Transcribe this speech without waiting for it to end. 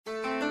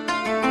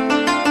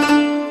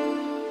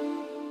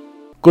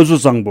Kozo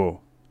Zangbo,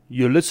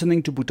 you're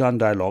listening to Bhutan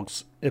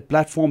Dialogues, a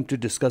platform to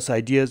discuss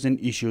ideas and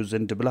issues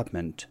in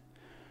development.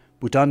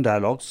 Bhutan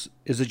Dialogues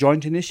is a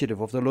joint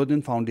initiative of the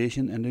Loden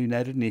Foundation and the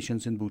United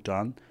Nations in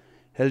Bhutan,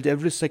 held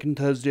every second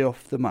Thursday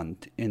of the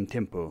month in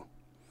Thimphu.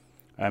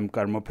 I'm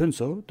Karma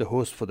Phuntsho, the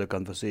host for the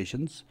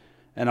conversations,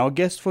 and our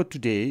guest for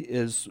today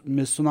is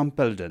Ms. Sonam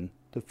Pelden,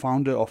 the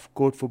founder of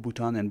Code for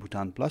Bhutan and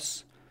Bhutan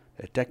PLUS,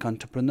 a tech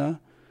entrepreneur,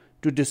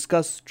 to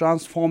discuss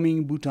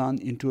transforming Bhutan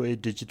into a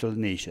digital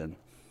nation.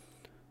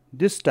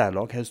 This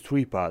dialogue has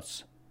three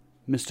parts.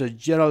 Mr.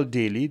 Gerald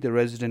Daly, the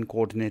resident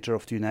coordinator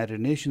of the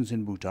United Nations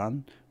in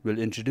Bhutan, will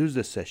introduce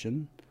the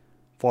session,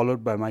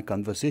 followed by my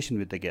conversation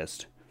with the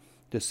guest.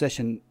 The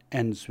session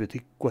ends with a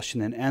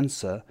question and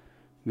answer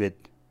with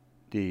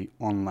the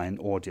online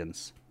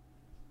audience.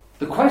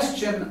 The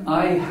question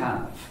I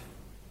have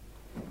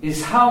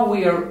is how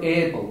we are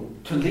able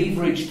to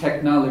leverage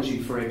technology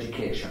for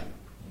education,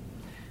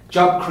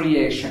 job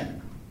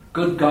creation,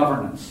 good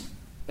governance,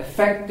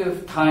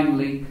 effective,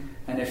 timely,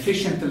 and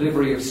efficient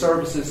delivery of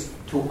services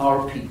to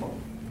our people.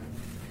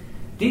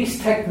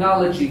 These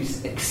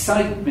technologies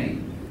excite me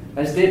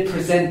as they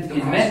present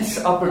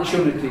immense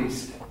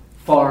opportunities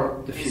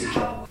for the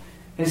future.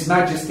 His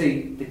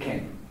Majesty the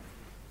King.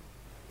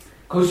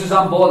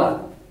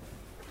 Kuzuzambola,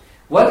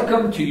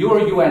 welcome to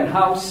your UN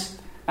House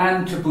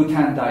and to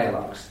Bhutan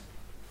Dialogues.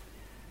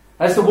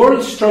 As the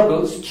world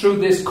struggles through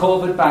this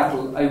COVID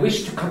battle, I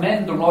wish to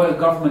commend the Royal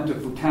Government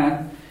of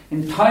Bhutan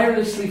in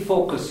tirelessly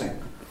focusing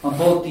on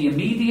both the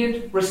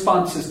immediate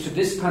responses to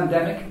this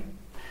pandemic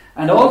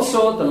and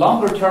also the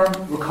longer-term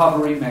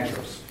recovery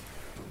measures.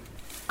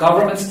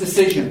 Government's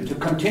decision to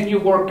continue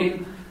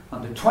working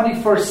on the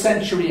 21st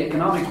century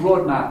economic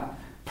roadmap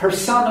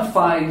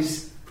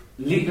personifies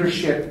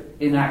leadership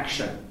in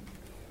action.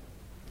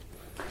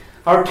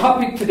 Our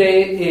topic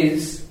today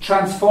is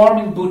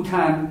transforming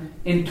Bhutan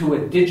into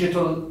a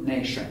digital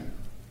nation.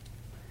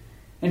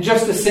 In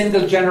just a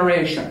single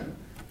generation,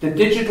 the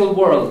digital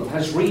world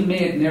has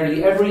remade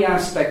nearly every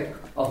aspect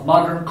of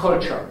modern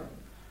culture,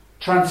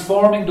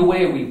 transforming the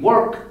way we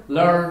work,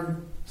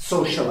 learn,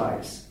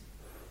 socialize.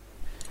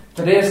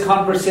 Today's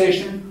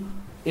conversation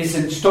is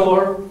in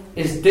store,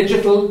 is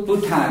digital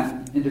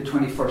Bhutan in the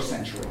 21st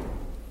century.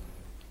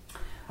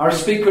 Our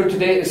speaker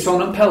today is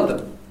Sonam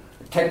Pelden,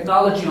 a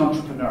technology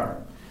entrepreneur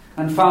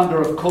and founder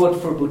of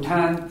Code for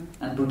Bhutan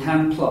and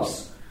Bhutan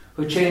PLUS,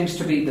 which aims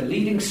to be the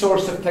leading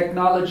source of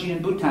technology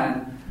in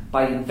Bhutan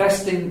by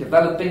investing,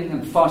 developing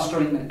and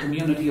fostering a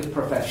community of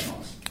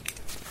professionals.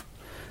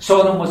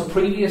 Sonam was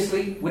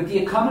previously with the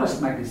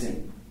Economist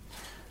magazine.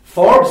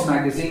 Forbes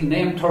magazine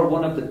named her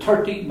one of the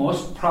 30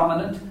 most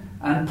prominent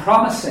and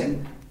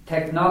promising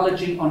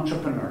technology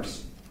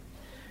entrepreneurs.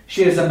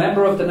 She is a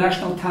member of the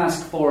National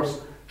Task Force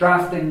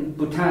drafting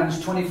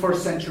Bhutan's 21st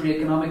century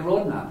economic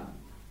roadmap.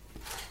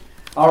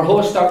 Our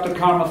host, Dr.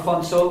 Karma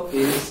Phuntsho,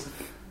 is,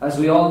 as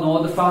we all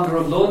know, the founder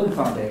of Loden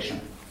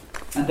Foundation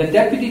and the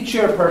deputy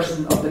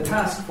chairperson of the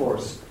task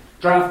force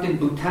drafting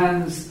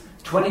Bhutan's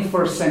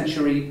 21st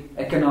century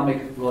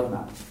economic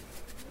roadmap.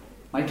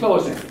 My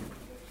closing.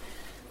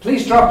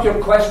 Please drop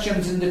your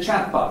questions in the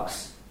chat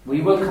box.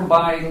 We will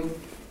combine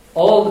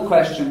all the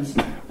questions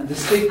and the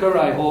speaker,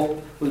 I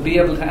hope, will be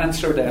able to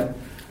answer them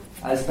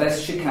as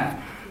best she can.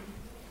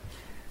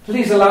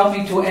 Please allow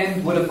me to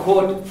end with a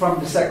quote from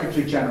the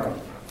Secretary General.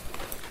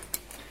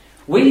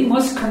 We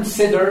must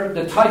consider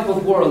the type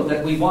of world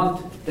that we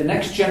want the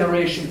next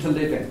generation to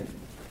live in.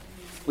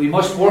 We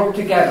must work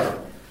together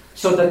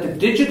so that the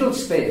digital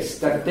space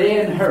that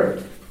they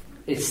inherit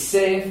is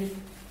safe,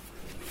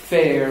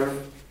 fair,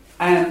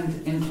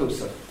 and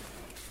inclusive.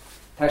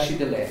 Tashi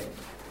Dele.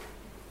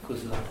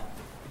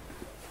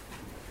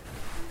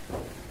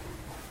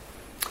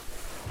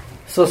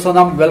 So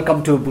Sonam,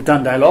 welcome to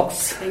Bhutan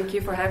Dialogues. Thank you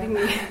for having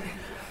me.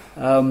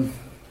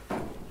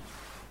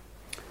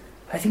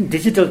 I think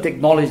digital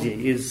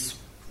technology is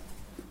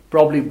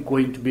probably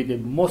going to be the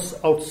most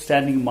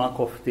outstanding mark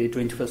of the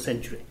 21st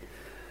century.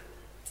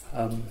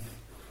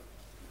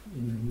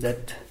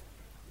 That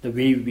the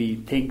way we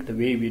think, the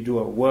way we do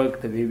our work,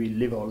 the way we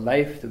live our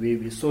life, the way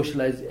we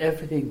socialize,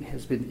 everything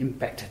has been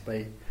impacted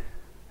by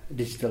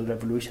digital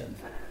revolution.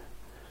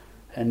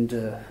 And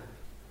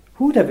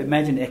who would have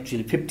imagined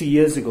actually 50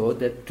 years ago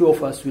that two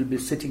of us will be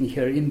sitting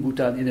here in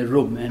Bhutan in a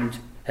room and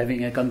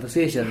having a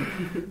conversation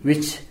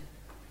which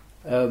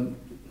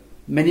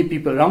many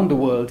people around the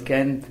world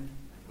can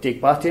take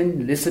part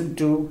in, listen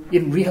to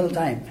in real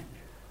time.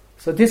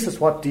 So this is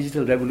what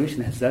digital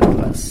revolution has done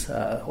to us,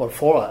 or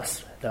for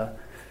us.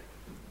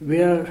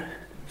 We are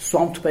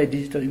swamped by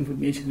digital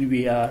information.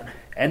 We are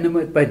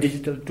enamored by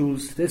digital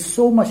tools. There's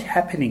so much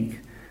happening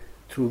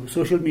through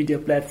social media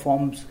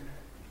platforms.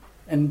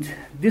 And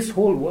this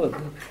whole world,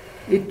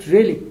 it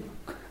really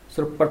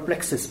sort of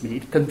perplexes me,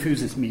 it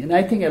confuses me. And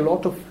I think a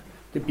lot of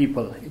the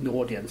people in the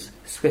audience,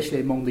 especially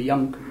among the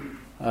young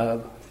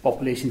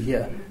population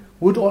here,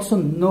 would also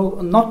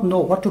not know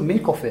what to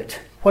make of it.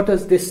 What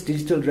does this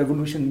digital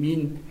revolution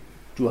mean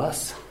to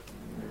us?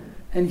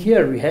 And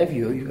here we have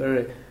you. You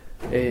are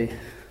a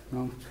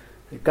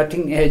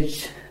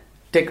cutting-edge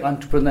tech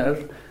entrepreneur.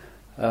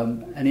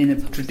 And in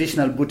a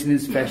traditional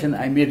Bhutanese fashion,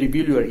 I may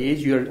reveal your age.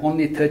 You're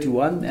only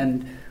 31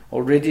 and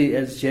already,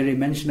 as Jerry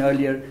mentioned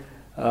earlier,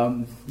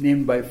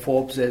 named by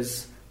Forbes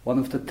as one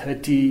of the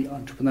 30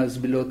 entrepreneurs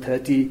below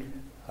 30.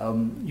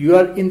 You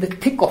are in the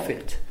thick of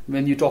it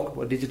when you talk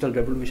about digital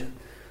revolution.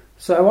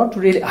 So I want to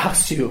really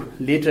ask you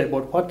later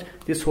about what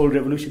this whole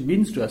revolution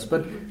means to us.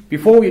 But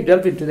before we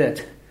delve into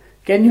that,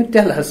 can you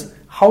tell us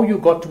how you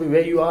got to be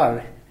where you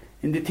are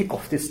in the thick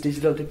of this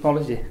digital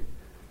technology?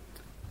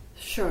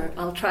 Sure,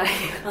 I'll try.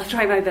 I'll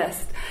try my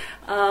best.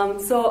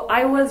 So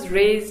I was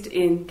raised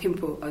in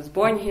Thimphu. I was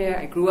born here.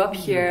 I grew up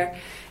here.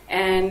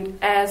 And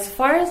as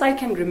far as I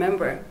can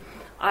remember,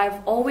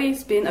 I've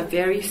always been a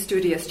very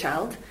studious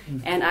child.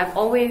 And I've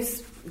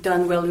always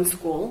done well in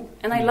school.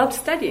 And I loved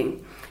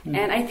studying.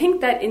 And I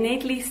think that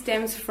innately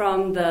stems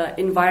from the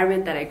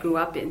environment that I grew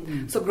up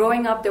in. So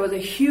growing up, there was a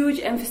huge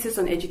emphasis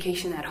on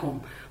education at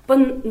home,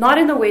 but not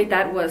in a way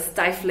that was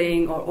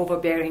stifling or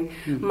overbearing.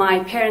 My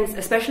parents,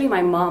 especially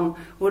my mom,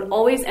 would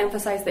always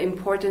emphasize the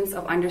importance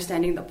of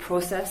understanding the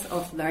process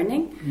of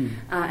learning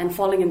and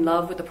falling in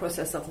love with the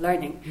process of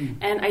learning.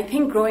 And I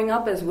think growing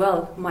up as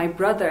well, my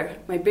brother,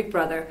 my big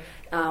brother,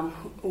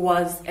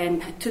 was,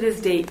 and to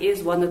this day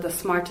is, one of the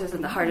smartest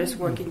and the hardest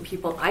working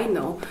people I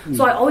know.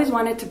 So I always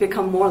wanted to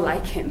become more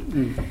like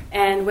him.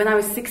 And when I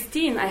was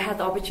 16, I had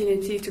the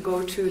opportunity to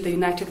go to the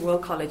United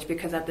World College,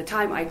 because at the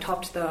time I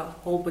topped the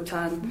whole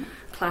Bhutan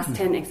Class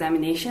 10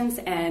 examinations,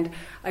 and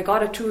I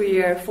got a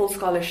 2-year full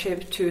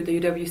scholarship to the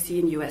UWC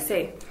in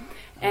USA.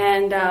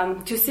 And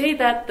to say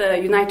that the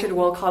United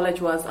World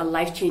College was a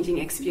life-changing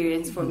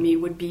experience for me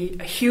would be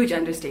a huge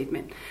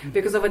understatement.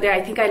 Because over there,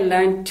 I think I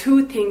learned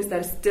 2 things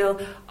that still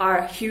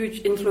are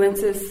huge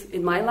influences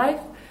in my life.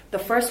 The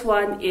first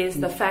one is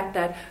the fact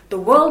that the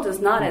world is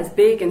not as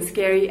big and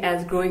scary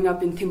as growing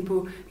up in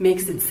Thimphu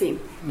makes it seem.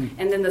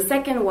 And then the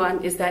second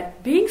one is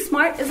that being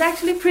smart is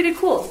actually pretty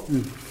cool.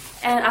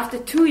 And after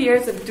 2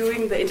 years of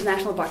doing the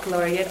International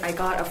Baccalaureate, I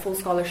got a full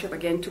scholarship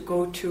again to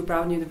go to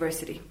Brown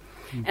University.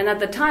 And at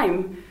the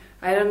time,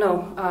 I don't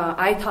know,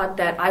 I thought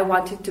that I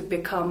wanted to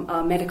become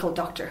a medical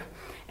doctor.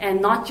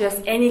 And not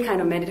just any kind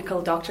of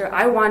medical doctor.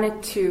 I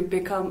wanted to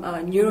become a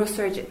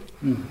neurosurgeon.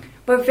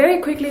 But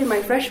very quickly in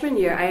my freshman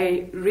year,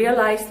 I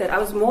realized that I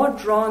was more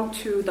drawn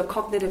to the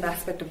cognitive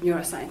aspect of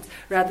neuroscience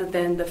rather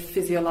than the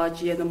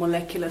physiology and the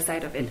molecular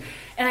side of it.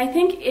 And I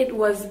think it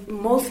was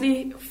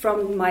mostly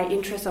from my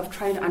interest of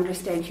trying to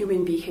understand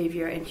human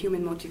behavior and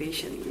human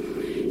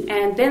motivation.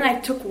 And then I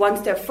took one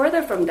step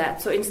further from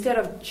that. So instead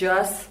of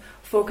just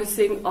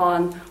focusing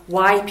on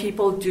why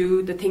people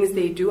do the things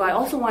they do, I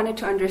also wanted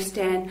to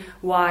understand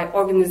why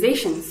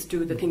organizations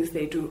do the things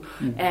they do,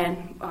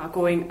 and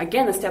going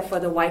again a step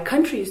further, why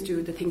countries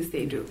do the things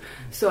they do.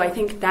 So I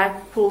think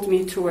that pulled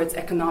me towards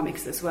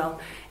economics as well.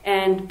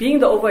 And being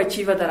the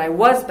overachiever that I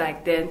was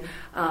back then,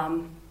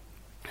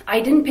 I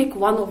didn't pick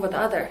one over the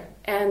other.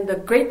 And the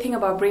great thing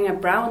about being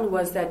at Brown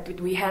was that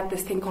we had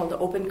this thing called the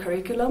open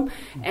curriculum,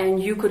 and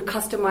you could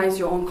customize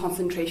your own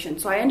concentration.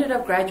 So I ended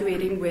up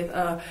graduating with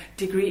a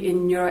degree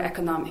in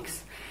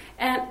neuroeconomics.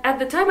 And at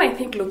the time, I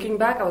think looking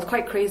back, I was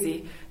quite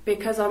crazy,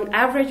 because on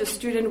average, a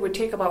student would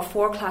take about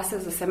 4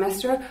 classes a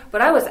semester,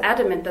 but I was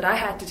adamant that I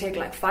had to take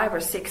like 5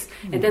 or 6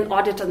 and then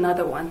audit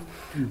another one.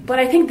 But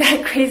I think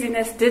that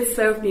craziness did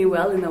serve me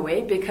well in a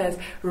way, because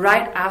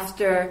right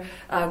after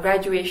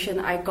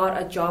graduation, I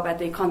got a job at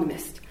the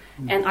Economist.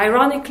 And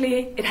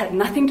ironically, it had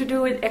nothing to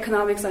do with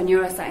economics or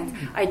neuroscience.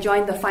 I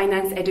joined the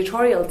finance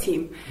editorial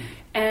team.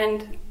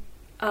 And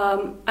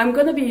I'm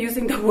going to be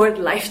using the word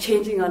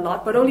life-changing a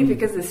lot, but only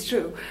because it's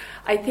true.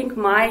 I think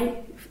my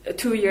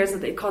 2 years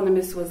at the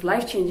Economist was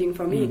life-changing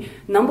for me.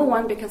 Number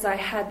one, because I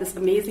had this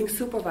amazing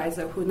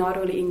supervisor who not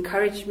only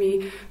encouraged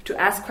me to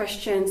ask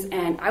questions,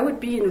 and I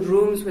would be in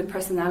rooms with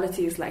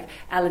personalities like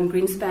Alan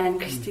Greenspan,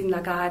 Christine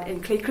Lagarde,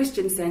 and Clay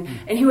Christensen,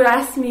 and he would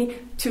ask me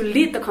to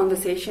lead the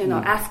conversation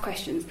or ask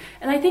questions.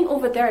 And I think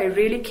over there I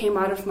really came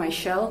out of my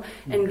shell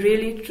and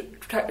really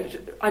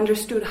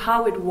understood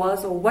how it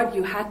was, or what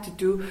you had to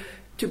do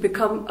to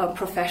become a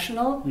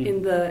professional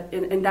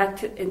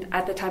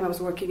at the time I was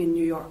working in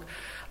New York.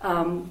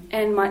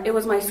 And it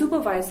was my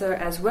supervisor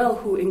as well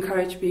who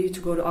encouraged me to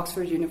go to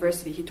Oxford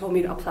University. He told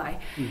me to apply.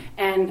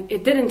 And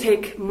it didn't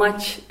take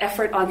much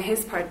effort on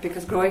his part,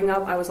 because growing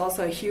up I was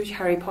also a huge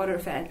Harry Potter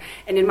fan.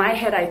 And in my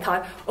head I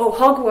thought, oh,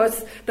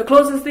 Hogwarts, the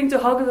closest thing to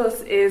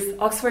Hogwarts is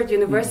Oxford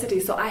University,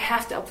 so I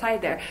have to apply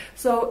there.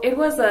 So it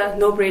was a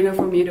no-brainer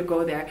for me to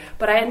go there.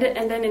 But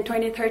and then in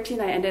 2013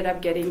 I ended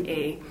up getting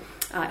a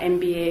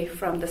MBA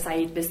from the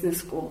Said Business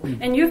School.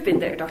 And you've been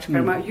there, Dr.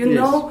 Karma. You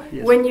know,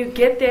 when you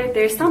get there,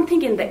 there's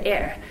something in the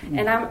air.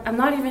 And I'm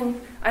not even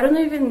I don't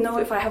even know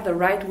if I have the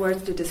right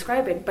words to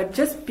describe it, but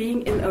just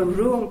being in a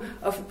room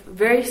of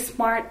very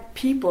smart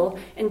people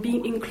and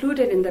being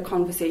included in the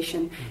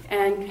conversation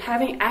and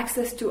having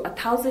access to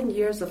 1,000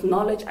 years of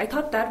knowledge, I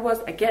thought that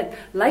was, again,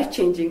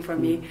 life-changing for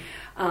me.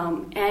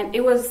 And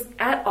it was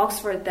at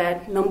Oxford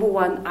that, number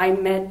one, I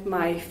met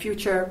my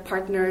future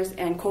partners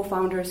and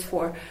co-founders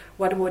for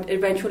what would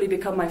eventually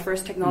become my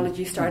first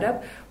technology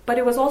startup. But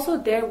it was also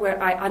there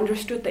where I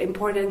understood the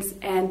importance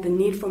and the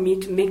need for me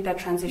to make that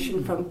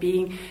transition from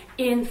being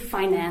in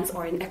finance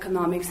or in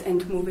economics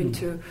and move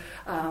into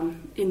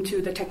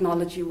the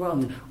technology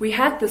world. We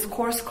had this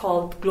course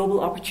called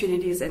Global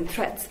Opportunities and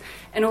Threats.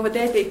 And over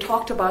there they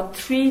talked about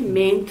 3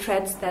 main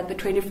threats that the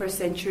 21st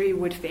century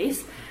would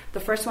face. The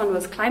first one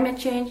was climate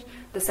change.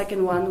 The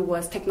second one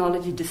was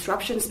technology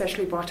disruption,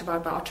 especially brought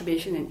about by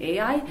automation and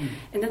AI.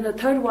 And then the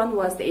third one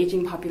was the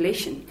aging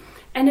population.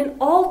 And in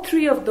all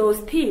 3 of those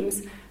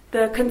themes,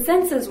 the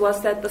consensus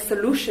was that the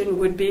solution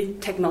would be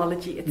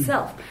technology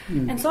itself.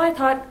 And so I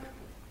thought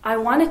I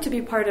wanted to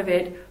be part of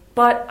it,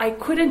 but I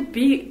couldn't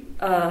be...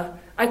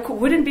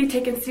 wouldn't be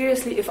taken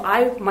seriously if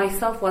I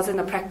myself wasn't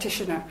a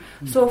practitioner.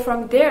 So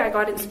from there, I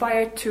got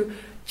inspired to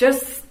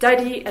just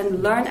study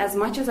and learn as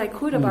much as I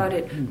could about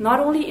it, not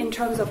only in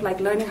terms of like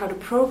learning how to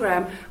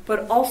program,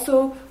 but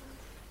also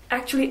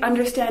actually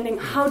understanding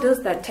how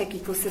does that tech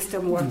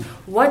ecosystem work?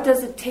 What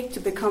does it take to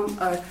become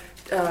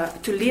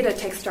to lead a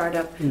tech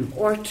startup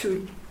or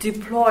to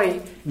deploy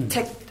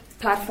tech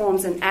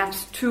platforms and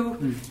apps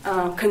to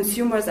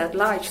consumers at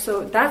large?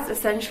 So that's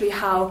essentially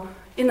how,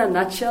 in a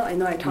nutshell, I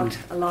know I talked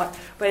a lot,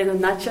 but in a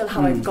nutshell,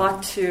 how I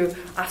got to,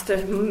 after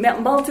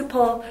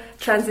multiple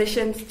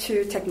transitions,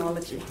 to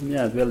technology.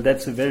 Yeah, well,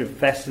 that's a very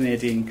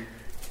fascinating,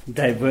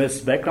 diverse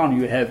background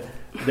you have.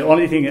 The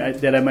only thing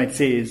that I might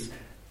say is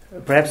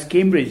perhaps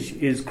Cambridge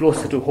is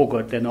closer to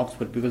Hogwarts than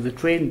Oxford, because the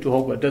train to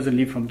Hogwarts doesn't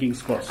leave from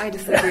King's Cross. I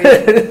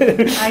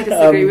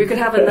disagree. We could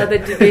have another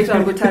debate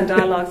on Bhutan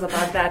Dialogues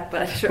about that,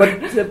 but sure.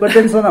 But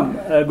then,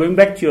 Sonam, going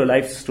back to your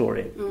life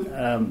story,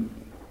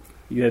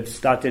 you have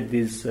started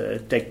these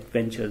tech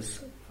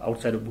ventures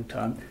outside of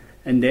Bhutan,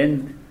 and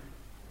then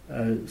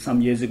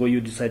some years ago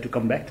you decided to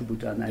come back to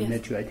Bhutan. I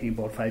met you, I think,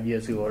 about 5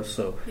 years ago or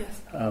so.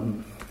 Yes.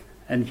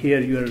 And here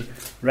you're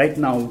right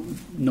now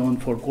known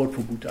for Code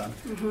for Bhutan.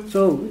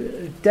 So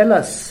tell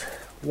us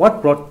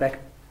what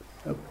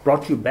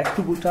brought you back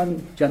to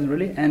Bhutan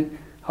generally, and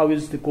how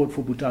is the Code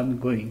for Bhutan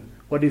going?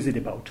 What is it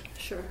about?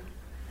 Sure.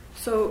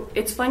 So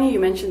it's funny you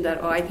mentioned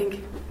that, or I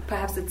think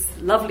perhaps it's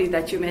lovely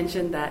that you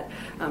mentioned that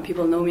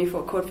people know me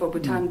for Code for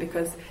Bhutan,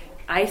 because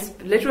I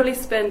literally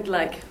spent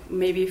like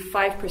maybe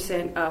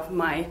 5% of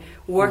my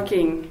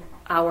working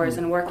hours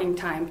and working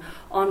time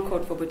on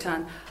Code for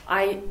Bhutan.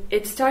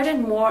 It started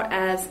more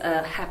as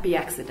a happy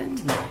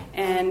accident.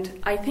 And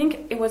I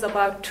think it was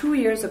about 2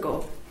 years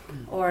ago,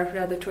 or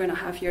rather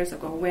 2.5 years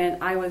ago, when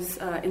I was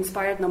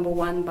inspired, number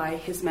one, by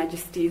His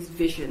Majesty's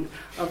vision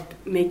of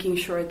making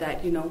sure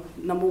that,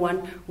 number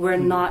one,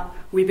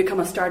 we become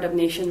a startup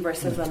nation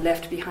versus a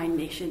left behind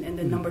nation. And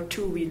then number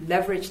two, we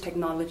leverage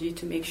technology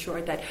to make sure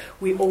that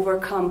we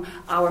overcome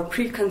our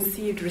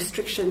preconceived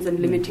restrictions and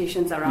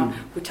limitations around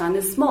Bhutan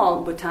is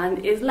small,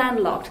 Bhutan is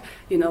landlocked.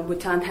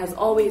 Bhutan has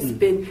always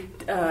been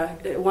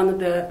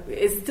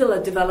is still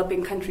a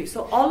developing country.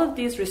 So all of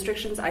these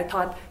restrictions, I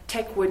thought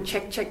tech would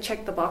check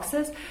the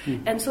boxes.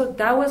 And so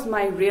that was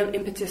my real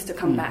impetus to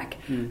come back.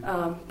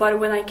 But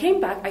when I came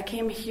back, I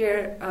came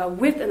here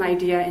with an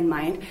idea in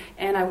mind,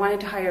 and I wanted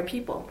to hire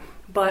people.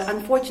 But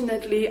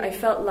unfortunately, I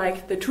felt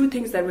like the two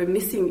things that were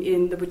missing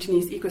in the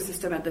Bhutanese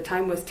ecosystem at the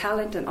time was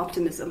talent and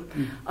optimism.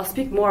 I'll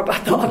speak more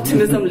about the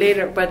optimism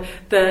later, but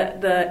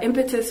the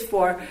impetus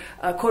for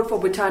Code for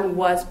Bhutan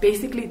was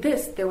basically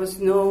this. There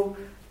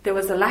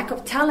was a lack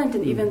of talent,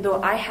 and even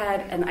though I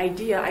had an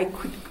idea,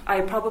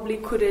 I probably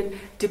couldn't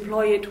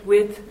deploy it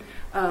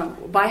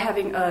by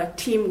having a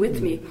team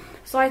with me.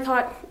 So I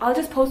thought, I'll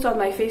just post on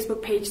my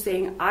Facebook page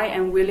saying I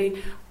am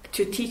willing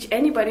to teach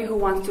anybody who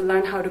wants to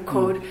learn how to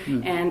code.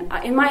 And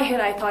in my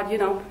head, I thought,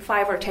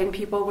 5 or 10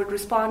 people would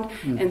respond.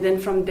 And then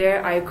from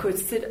there, I could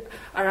sit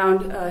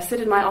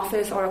in my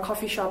office or a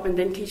coffee shop and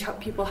then teach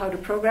people how to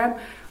program.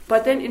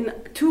 But then in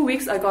 2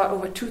 weeks, I got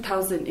over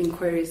 2,000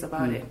 inquiries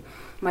about it.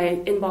 My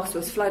inbox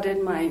was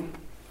flooded, my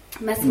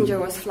messenger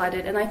was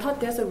flooded, and I thought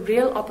there's a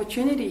real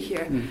opportunity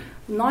here,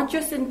 not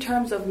just in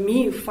terms of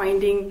me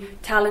finding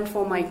talent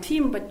for my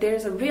team, but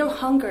there's a real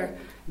hunger,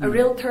 a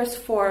real thirst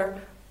for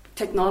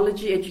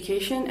technology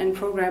education and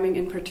programming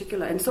in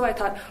particular. And so I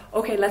thought,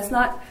 okay, let's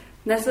not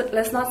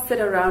sit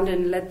around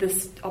and let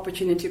this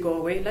opportunity go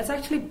away. Let's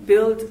actually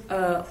build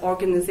an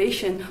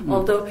organization,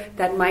 although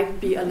that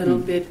might be a little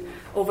bit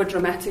over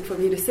dramatic for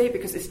me to say,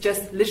 because it's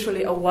just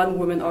literally a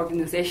one-woman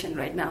organization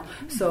right now.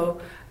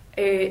 So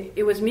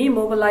it was me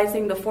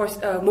mobilizing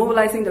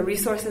the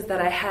resources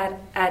that I had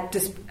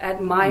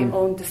at my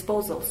own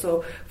disposal.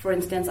 So, for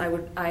instance,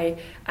 I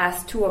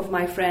asked 2 of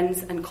my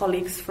friends and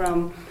colleagues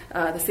from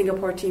the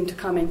Singapore team to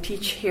come and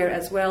teach here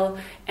as well.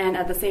 And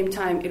at the same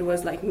time, it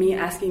was like me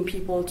asking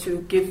people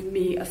to give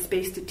me a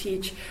space to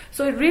teach.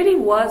 So it really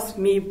was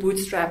me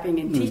bootstrapping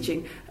and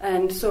teaching.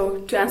 And so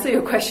to answer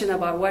your question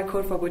about what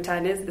Code for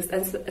Bhutan is,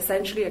 it's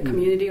essentially a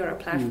community or a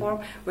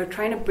platform. We're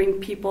trying to bring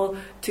people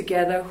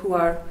together who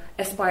are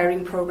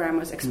aspiring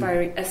programmers,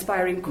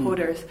 aspiring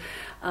coders.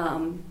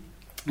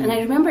 And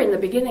I remember in the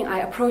beginning, I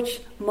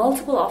approached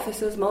multiple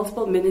offices,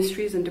 multiple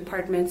ministries and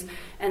departments,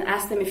 and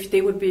asked them if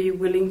they would be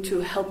willing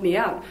to help me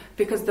out.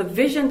 Because the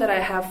vision that I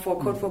have for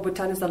Code for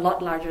Bhutan is a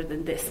lot larger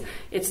than this.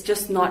 It's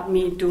just not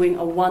me doing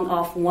a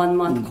one-off,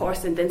 one-month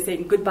course and then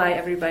saying, goodbye,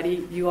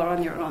 everybody, you are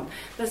on your own.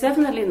 That's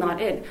definitely not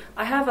it.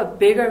 I have a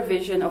bigger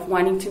vision of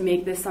wanting to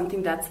make this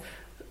something that's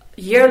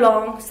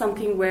year-long,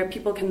 something where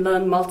people can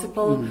learn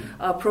multiple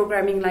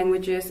programming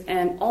languages,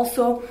 and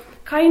also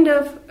kind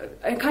of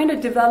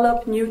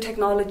develop new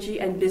technology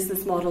and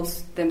business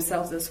models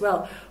themselves as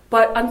well.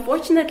 But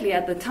unfortunately,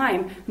 at the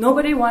time,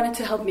 nobody wanted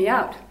to help me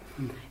out.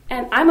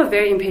 And I'm a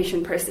very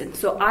impatient person,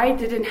 so I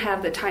didn't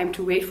have the time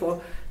to wait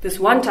for this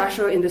one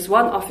Tasho in this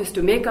one office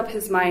to make up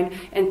his mind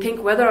and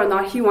think whether or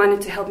not he wanted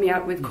to help me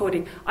out with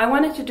coding. I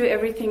wanted to do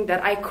everything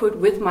that I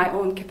could with my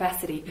own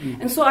capacity.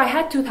 And so I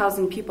had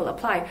 2,000 people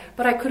apply,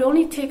 but I could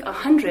only take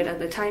 100 at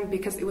the time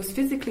because it was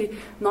physically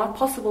not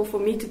possible for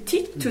me to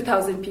teach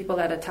 2,000 people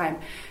at a time.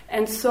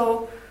 And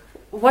so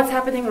what's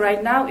happening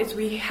right now is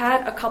we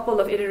had a couple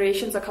of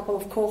iterations, a couple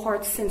of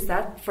cohorts since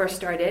that first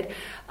started.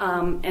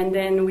 And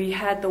then we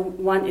had the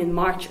one in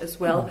March as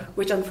well,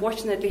 which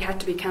unfortunately had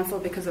to be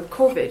canceled because of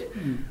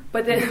COVID.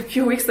 But then a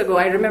few weeks ago,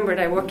 I remembered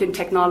I work in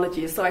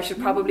technology, so I should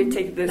probably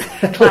take this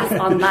class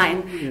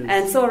online. Yes.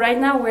 And so right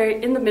now we're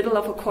in the middle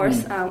of a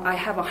course. I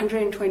have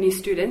 120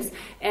 students,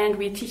 and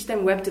we teach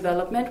them web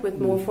development with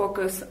more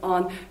focus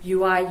on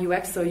UI,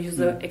 UX, so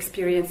user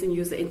experience and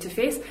user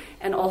interface.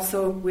 And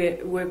also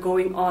we're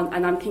going on,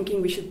 and I'm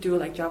thinking we should do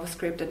like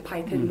JavaScript and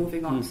Python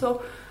moving on.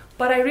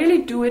 But I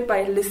really do it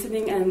by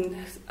listening and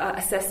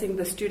assessing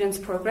the students'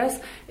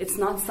 progress. It's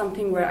not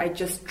something where I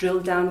just drill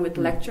down with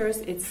lectures.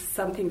 It's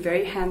something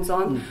very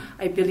hands-on.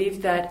 I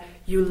believe that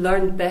you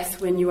learn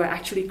best when you are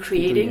actually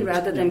creating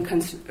rather than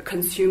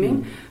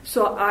consuming.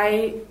 So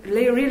I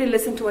really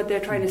listen to what they're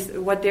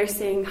what they're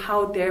saying,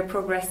 how their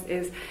progress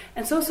is.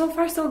 And so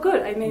far, so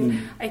good. I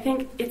mean, I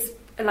think it's,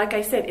 like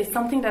I said, it's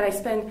something that I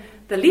spend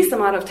the least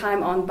amount of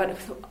time on, but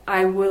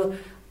I will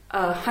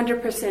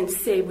 100%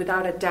 say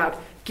without a doubt,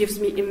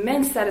 gives me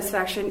immense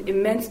satisfaction,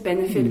 immense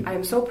benefit. I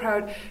am so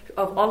proud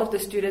of all of the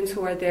students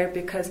who are there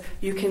because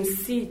you can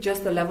see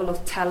just the level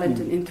of talent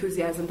and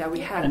enthusiasm that we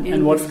have in this country.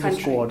 And what's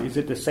this cohort? Is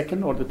it the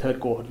second or the third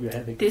cohort you're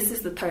having? This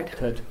is the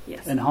third.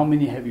 Yes. And how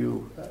many have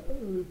you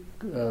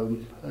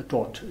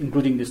taught,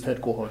 including this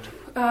third cohort?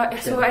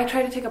 So I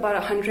try to take about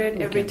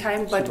 100 every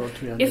time, but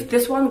if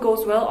this one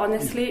goes well,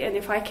 honestly, and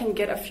if I can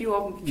get a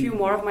few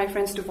more of my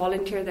friends to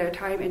volunteer their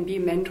time and be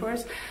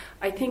mentors,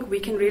 I think we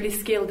can really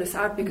scale this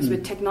out because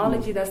with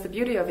technology, that's the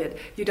beauty of it.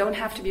 You don't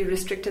have to be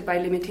restricted by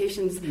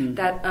limitations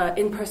that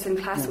in-person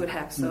class would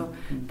have. So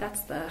that's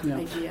the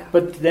idea.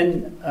 But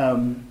then,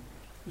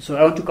 so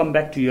I want to come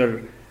back to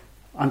your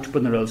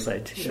entrepreneurial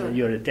side. Sure.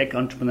 You're a tech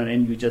entrepreneur,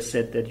 and you just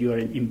said that you are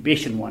an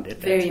impatient one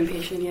at that. Very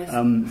impatient, yes.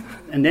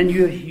 And then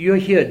you're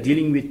here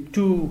dealing with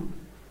two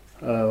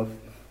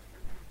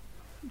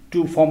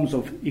forms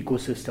of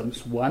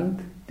ecosystems.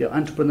 One, the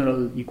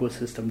entrepreneurial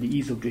ecosystem, the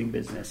ease of doing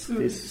business.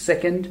 The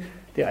second,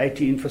 the IT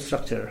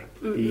infrastructure,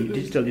 the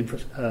digital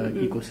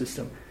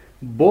ecosystem.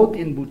 Both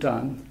in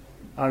Bhutan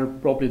are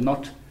probably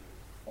not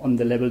on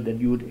the level that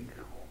you would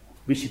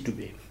wish it to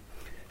be.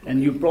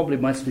 And you probably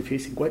must be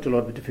facing quite a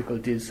lot of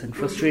difficulties and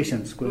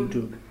frustrations going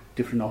to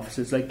different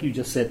offices. Like you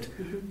just said,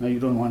 now you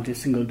don't want a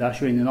single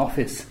dasher in an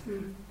office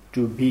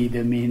to be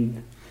the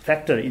main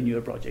factor in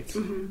your projects.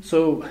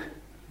 So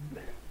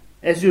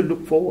as you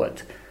look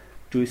forward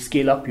to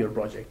scale up your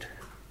project,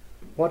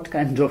 what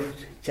kind of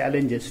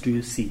challenges do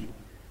you see?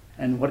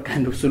 And what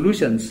kind of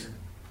solutions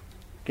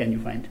can you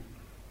find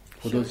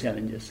for those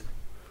challenges?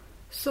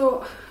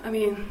 So, I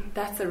mean,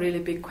 that's a really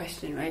big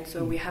question, right?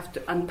 So we have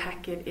to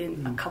unpack it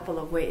in a couple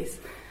of ways.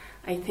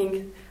 I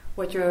think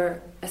what you're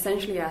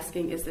essentially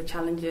asking is the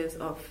challenges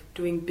of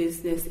doing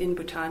business in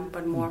Bhutan,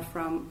 but more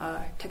from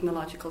a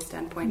technological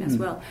standpoint as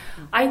well.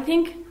 I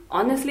think,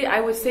 honestly,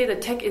 I would say the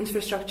tech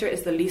infrastructure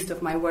is the least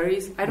of my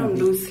worries. I don't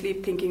lose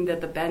sleep thinking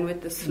that the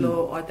bandwidth is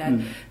slow or that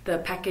the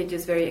package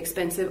is very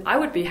expensive. I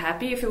would be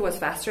happy if it was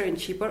faster and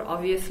cheaper,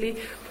 obviously,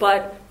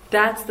 but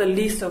that's the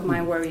least of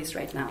my worries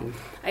right now.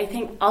 I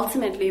think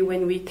ultimately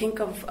when we think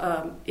of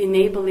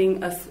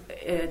enabling us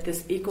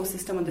this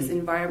ecosystem or this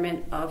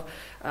environment of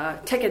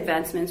tech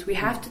advancements, we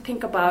have to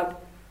think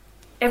about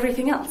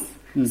everything else.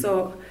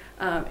 So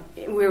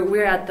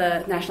we're at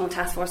the National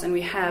Task Force and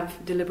we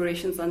have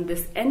deliberations on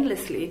this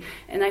endlessly.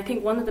 And I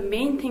think one of the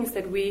main things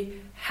that we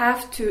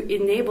have to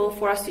enable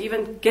for us to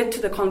even get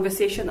to the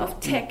conversation of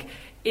tech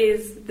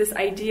is this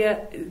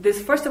idea,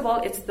 first of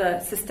all, it's the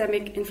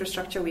systemic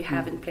infrastructure we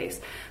have in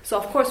place. So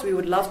of course we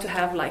would love to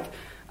have like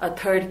a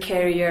third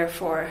carrier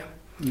for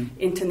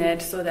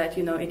internet so that,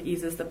 it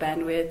eases the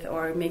bandwidth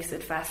or makes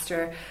it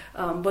faster.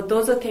 But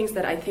those are things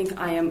that I think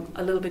I am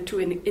a little bit too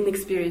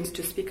inexperienced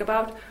to speak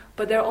about.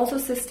 But there are also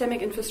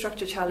systemic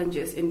infrastructure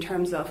challenges in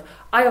terms of,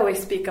 I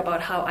always speak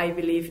about how I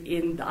believe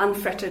in the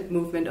unfettered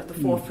movement of the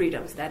four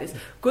freedoms. That is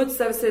goods,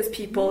 services,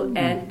 people,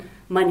 and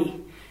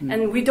money.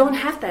 And we don't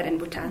have that in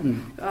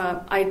Bhutan.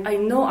 I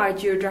know our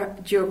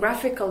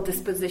geographical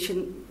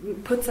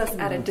disposition puts us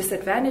at a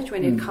disadvantage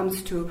when it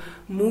comes to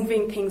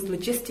moving things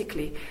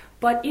logistically.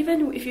 But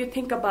even if you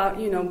think about,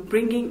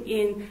 bringing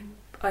in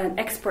an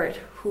expert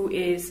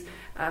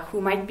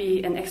who might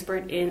be an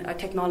expert in a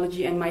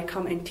technology and might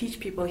come and teach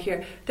people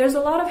here, there's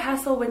a lot of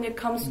hassle when it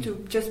comes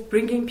to just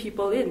bringing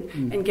people in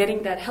and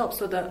getting that help.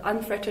 So the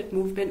unfettered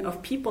movement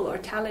of people or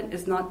talent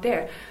is not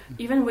there.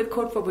 Even with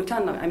Code for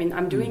Bhutan,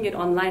 I'm doing it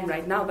online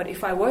right now, but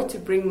if I were to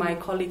bring my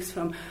colleagues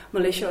from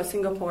Malaysia or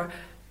Singapore,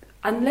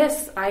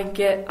 unless I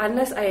get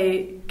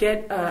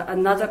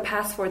another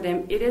pass for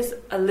them, it is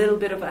a little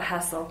bit of a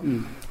hassle.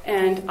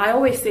 And I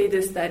always say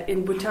this, that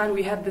in Bhutan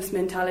we have this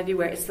mentality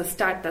where it's the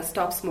start that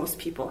stops most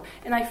people.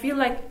 And I feel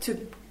like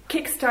to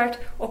kickstart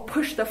or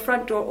push the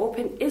front door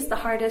open is the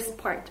hardest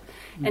part.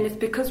 And it's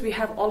because we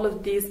have all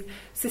of these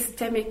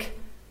systemic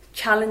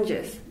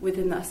challenges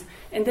within us.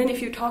 And then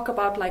if you talk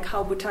about like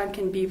how Bhutan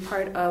can be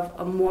part of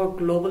a more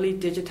globally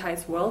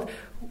digitized world,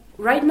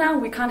 right now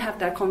we can't have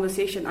that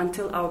conversation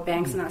until our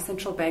banks and our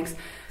central banks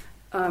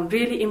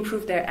really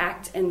improve their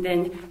act and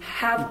then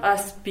have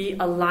us be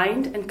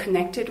aligned and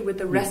connected with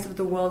the rest of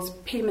the world's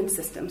payment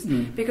systems.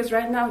 Because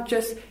right now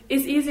it's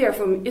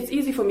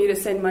easy for me to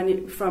send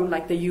money from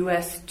like the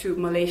US to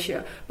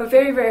Malaysia, but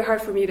very, very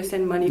hard for me to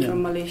send money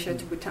from Malaysia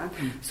to Bhutan.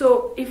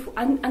 So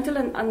until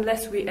and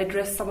unless we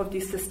address some of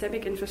these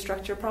systemic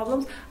infrastructure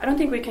problems, I don't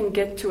think we can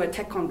get to a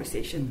tech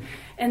conversation.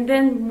 And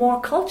then more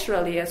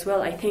culturally as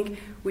well, I think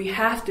we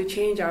have to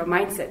change our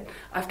mindset.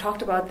 I've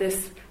talked about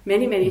this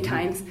many, many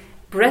times,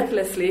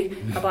 breathlessly,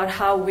 about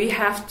how we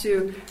have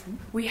to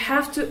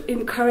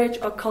encourage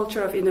a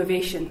culture of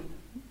innovation.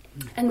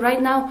 And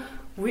right now,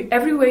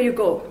 everywhere you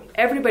go,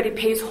 everybody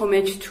pays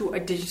homage to a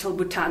digital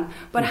Bhutan.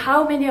 But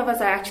how many of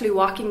us are actually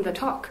walking the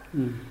talk?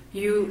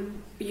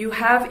 You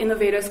have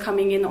innovators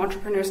coming in,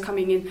 entrepreneurs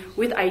coming in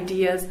with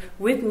ideas,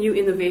 with new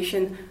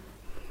innovation.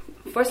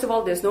 First of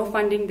all, there's no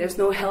funding, there's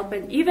no help,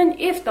 and even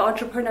if the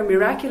entrepreneur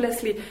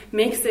miraculously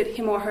makes it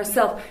him or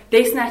herself,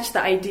 they snatch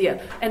the idea.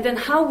 And then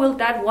how will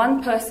that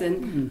one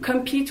person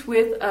compete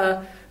with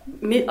an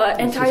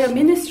entire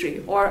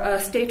ministry or a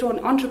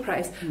state-owned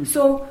enterprise?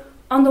 So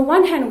on the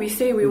one hand, we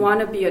say we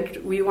want to be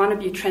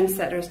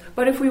trendsetters,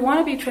 but if we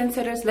want to be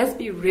trendsetters, let's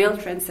be real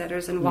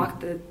trendsetters and walk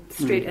the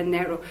straight and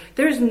narrow.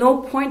 There is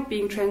no point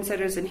being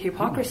trendsetters in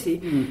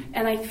hypocrisy.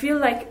 And I feel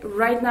like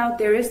right now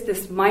there is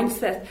this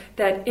mindset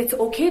that it's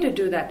okay to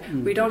do that.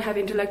 We don't have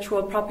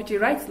intellectual property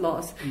rights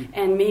laws,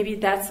 and maybe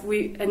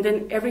and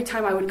then every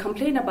time I would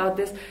complain about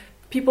this,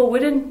 people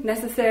wouldn't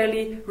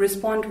necessarily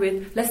respond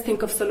with, let's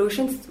think of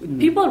solutions.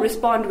 People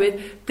respond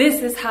with,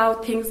 this is how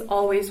things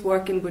always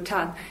work in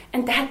Bhutan.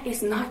 And that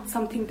is not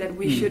something that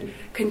we should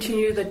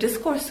continue the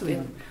discourse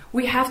with.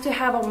 We have to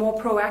have a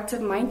more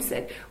proactive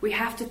mindset. We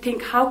have to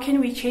think, how can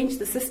we change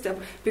the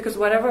system? Because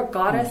whatever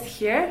got us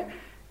here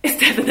is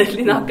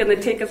definitely not going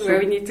to take us where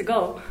we need to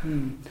go.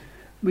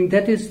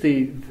 That is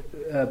the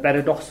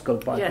paradoxical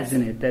part,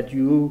 isn't it? That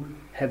you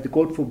have the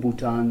Code for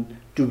Bhutan,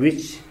 to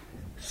which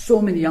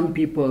so many young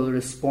people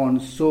respond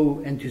so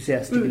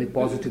enthusiastically,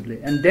 positively.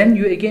 And then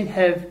you again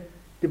have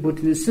the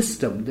Bhutanese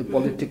system, the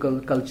political,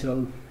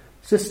 cultural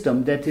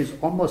system that is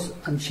almost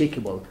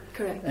unshakable.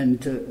 Correct.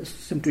 And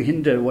seem to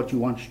hinder what you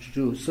wanted to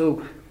do.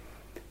 So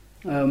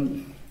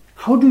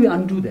how do we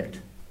undo that?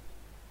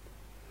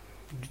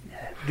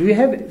 Do you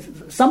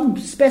have some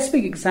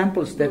specific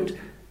examples that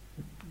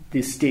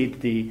the state,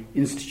 the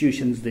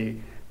institutions, the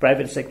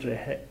private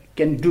sector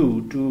can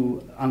do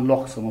to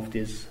unlock some of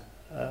these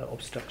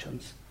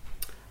obstructions?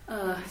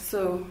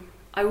 So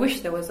I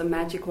wish there was a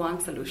magic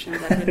wand solution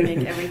that would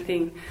make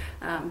everything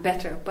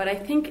better. But I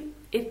think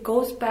it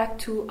goes back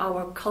to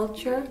our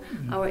culture,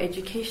 our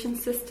education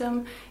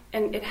system,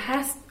 and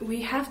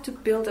we have to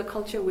build a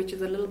culture which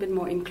is a little bit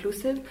more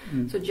inclusive.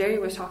 So Jerry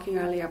was talking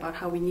earlier about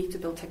how we need to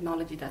build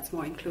technology that's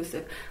more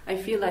inclusive. I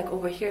feel like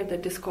over here the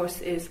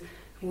discourse is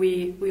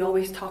we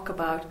always talk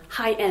about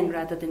high-end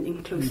rather than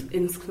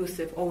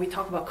inclusive, or we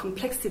talk about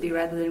complexity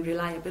rather than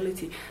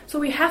reliability. So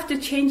we have to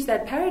change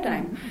that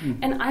paradigm.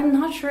 And I'm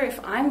not sure if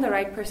I'm the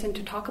right person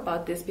to talk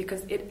about this,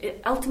 because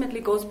it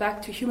ultimately goes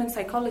back to human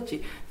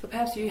psychology. So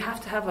perhaps you have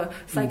to have a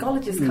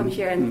psychologist come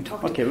here and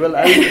talk. Okay, well,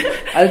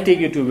 I'll take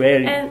you to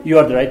where you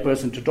are the right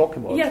person to talk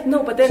about. Yeah,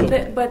 no, but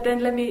then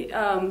let me...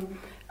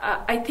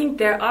 I think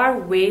there are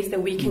ways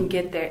that we can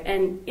get there,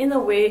 and in a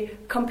way,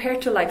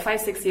 compared to like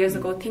 5-6 years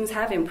ago, things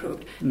have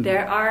improved.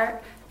 There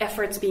are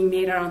efforts being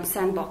made around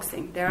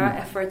sandboxing. There are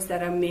efforts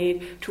that are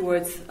made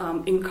towards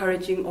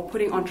encouraging or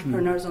putting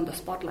entrepreneurs on the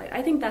spotlight.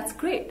 I think that's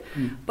great.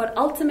 But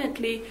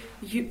ultimately,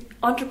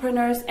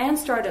 entrepreneurs and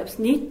startups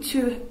need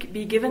to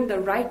be given the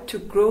right to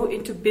grow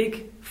into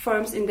big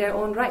firms in their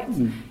own right.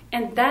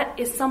 And that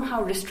is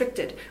somehow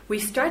restricted. We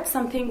start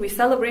something, we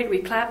celebrate, we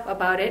clap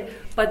about it,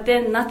 but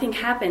then nothing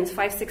happens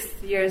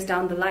 5-6 years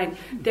down the line.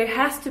 There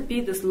has to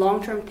be this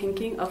long-term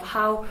thinking of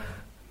how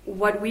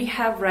what we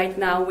have right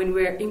now when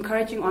we're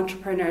encouraging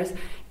entrepreneurs,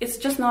 it's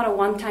just not a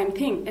one-time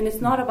thing. And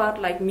it's not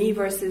about like me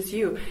versus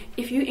you.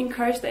 If you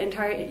encourage the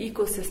entire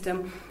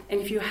ecosystem and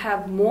if you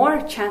have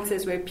more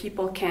chances where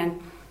people can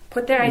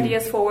put their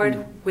ideas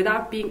forward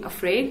without being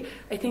afraid,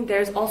 I think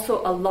there's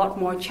also a lot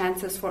more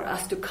chances for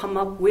us to come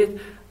up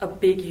with a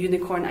big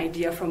unicorn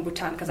idea from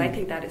Bhutan, because I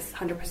think that is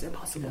 100%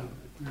 possible.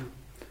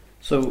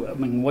 So, I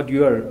mean, what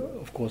you are,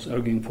 of course,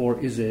 arguing for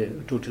is a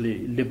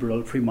totally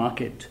liberal free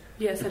market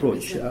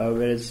approach,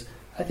 whereas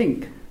I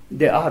think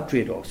there are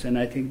trade-offs, and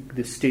I think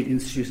the state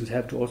institutions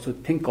have to also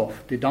think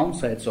of the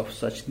downsides of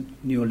such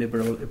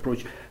neoliberal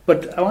approach.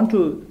 But I want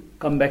to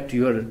come back to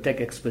your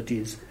tech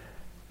expertise.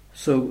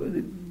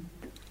 So,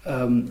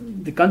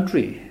 the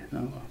country,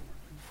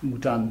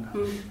 Bhutan,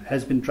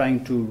 has been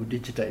trying to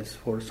digitize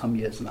for some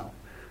years now.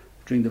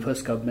 During the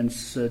first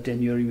government's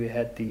tenure, we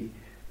had the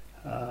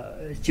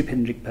Chip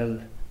Henrik Pell,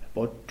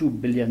 about 2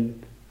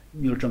 billion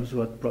Neutrons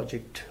worth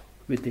project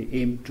with the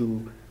aim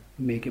to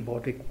make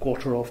about a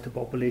quarter of the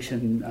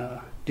population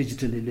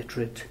digitally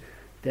literate.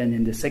 Then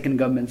in the second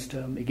government's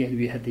term, again,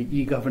 we had the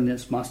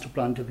e-governance master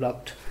plan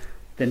developed.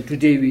 Then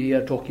today we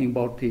are talking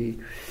about the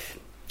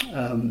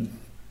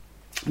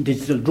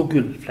digital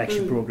Rugul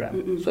flagship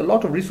program. So a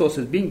lot of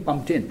resources being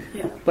pumped in.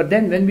 But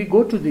then when we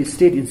go to the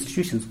state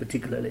institutions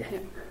particularly,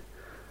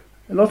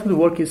 a lot of the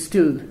work is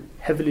still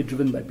heavily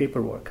driven by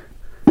paperwork.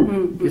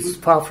 It's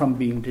far from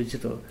being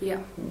digital.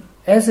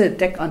 As a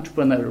tech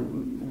entrepreneur,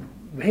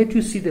 where do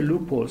you see the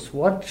loopholes?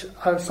 What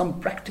are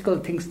some practical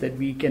things that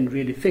we can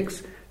really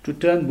fix to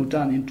turn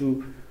Bhutan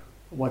into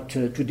what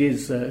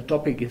today's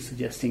topic is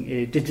suggesting,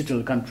 a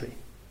digital country?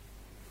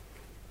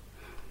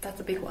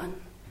 That's a big one.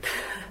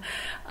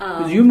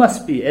 You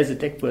must be, as a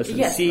tech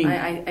person, seeing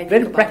I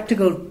very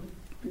practical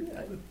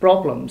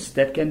problems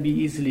that can be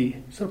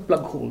easily sort of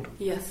plug-holed.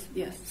 Yes.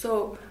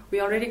 So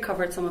we already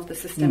covered some of the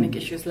systemic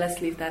issues.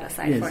 Let's leave that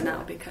aside for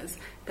now, because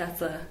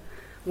that's a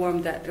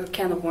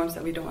can of worms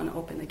that we don't want to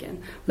open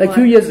again. Like a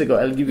few years ago,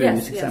 I'll give you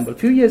this example. A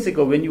few years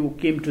ago, when you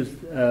came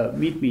to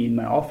meet me in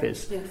my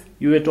office,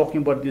 you were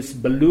talking about this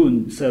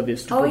balloon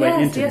service to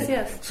provide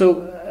internet.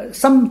 So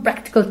some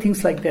practical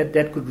things like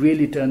that could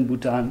really turn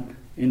Bhutan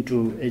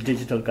into a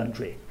digital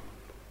country.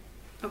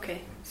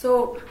 Okay.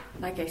 So,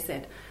 like I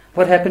said,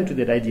 what happened to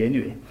that idea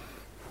anyway?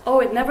 Oh,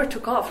 it never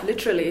took off,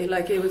 literally.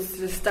 Like, it was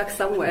just stuck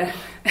somewhere.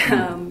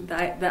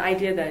 The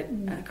idea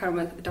that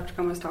Dr.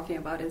 Karma was talking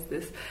about is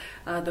this,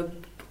 the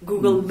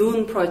Google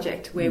Loon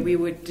project, where we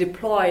would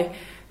deploy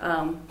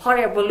hot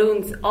air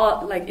balloons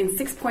like in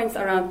 6 points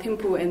around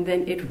Thimphu, and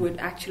then it would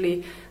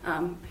actually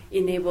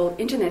enable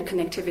internet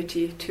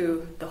connectivity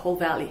to the whole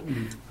valley.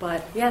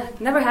 But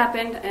never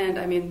happened. And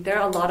I mean, there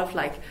are a lot of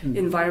like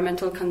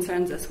environmental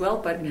concerns as well.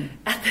 But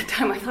at the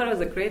time, I thought it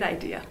was a great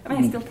idea. I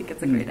mean, I still think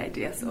it's a great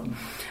idea. So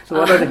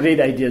what are the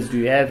great ideas do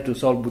you have to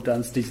solve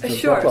Bhutan's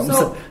digital problems?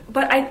 So,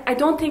 but I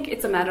don't think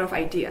it's a matter of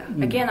idea.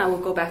 Again, I will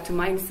go back to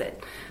mindset,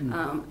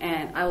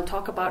 and I will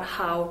talk about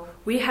how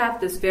we have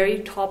this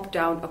very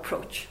top-down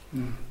approach.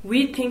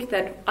 We think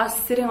that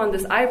us sitting on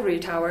this ivory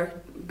tower,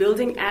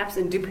 building apps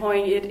and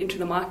deploying it into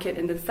the market,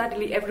 and then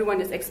suddenly everyone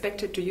is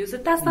expected to use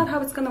it, that's not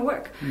how it's going to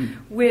work.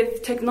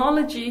 With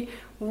technology,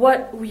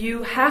 what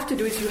you have to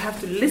do is you have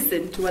to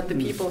listen to what the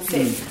people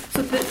say.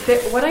 So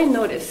what I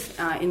noticed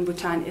in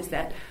Bhutan is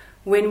that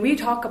when we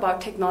talk about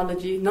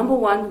technology, number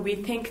one, we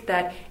think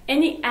that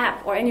any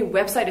app or any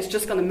website is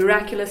just going to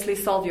miraculously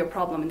solve your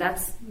problem, and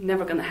that's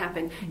never going to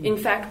happen. In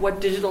fact, what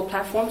digital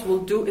platforms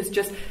will do is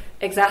just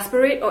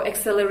exacerbate or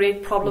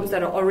accelerate problems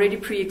that are already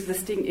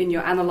pre-existing in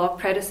your analog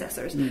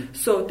predecessors.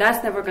 So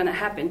that's never going to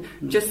happen.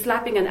 Just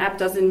slapping an app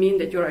doesn't mean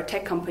that you're a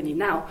tech company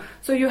now.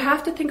 So you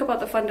have to think about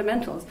the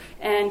fundamentals.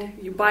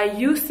 And by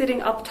you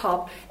sitting up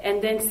top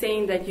and then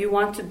saying that you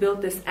want to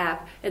build this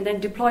app and then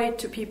deploy it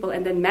to people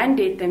and then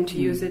mandate them to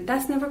use it,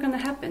 that's never going to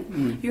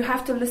happen. You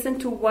have to listen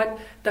to what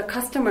the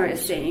customer is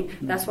saying.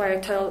 That's why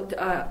I tell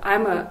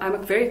I'm a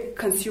very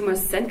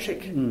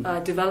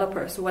consumer-centric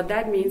developer. So what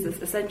that means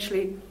is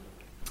essentially,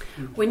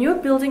 when you're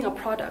building a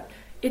product,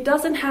 it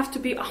doesn't have to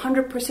be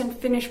 100%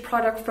 finished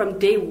product from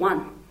day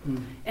one.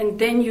 And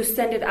then you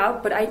send it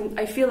out. But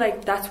I feel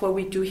like that's what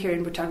we do here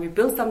in Bhutan. We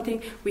build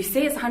something, we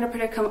say it's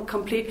 100%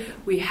 complete,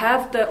 we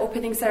have the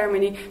opening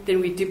ceremony,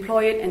 then we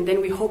deploy it, and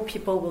then we hope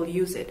people will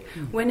use it.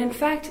 When in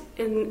fact,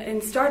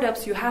 in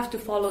startups, you have to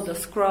follow the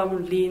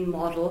Scrum Lean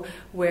model,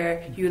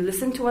 where you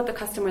listen to what the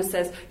customer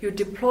says, you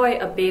deploy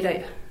a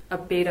beta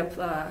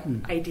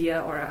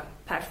idea or a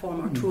platform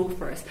or tool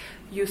first.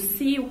 You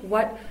see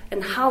what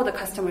and how the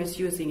customer is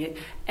using it,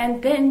 and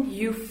then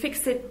you fix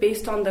it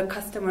based on the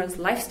customer's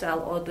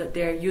lifestyle or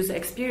their user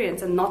experience,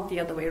 and not the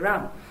other way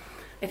around.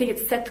 I think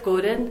it's Seth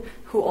Godin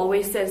who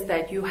always says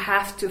that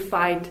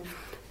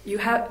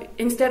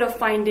instead of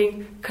finding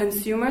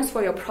consumers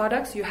for your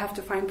products, you have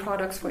to find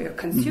products for your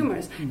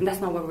consumers. And that's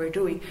not what we're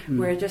doing.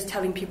 We're just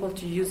telling people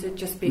to use it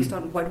just based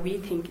on what we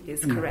think is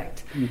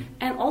correct.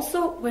 And also,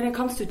 when it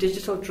comes to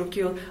digital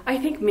drukyul, I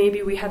think maybe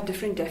we have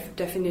different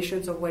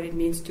definitions of what it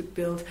means to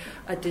build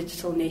a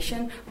digital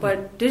nation. But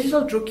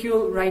digital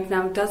drukyul right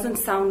now doesn't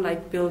sound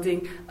like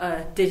building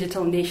a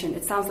digital nation.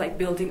 It sounds like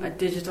building a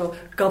digital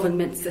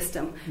government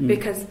system.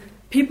 Because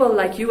people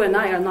like you and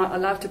I are not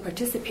allowed to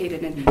participate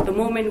in it. The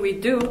moment we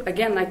do,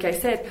 again, like I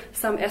said,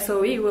 some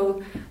SOE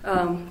will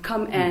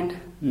come and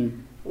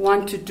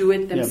want to do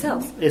it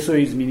themselves. Yeah.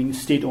 SOEs meaning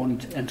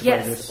state-owned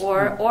enterprises. Yes,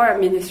 or a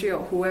ministry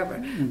or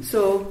whoever.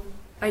 So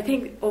I think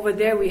over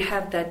there we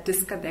have that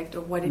disconnect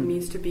of what it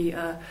means to be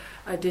a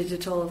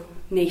digital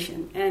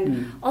nation.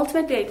 And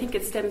ultimately, I think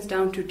it stems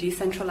down to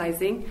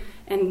decentralizing.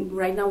 And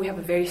right now we have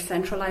a very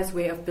centralized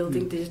way of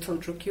building digital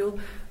drukyul.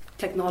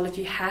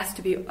 Technology has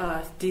to be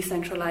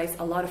decentralized.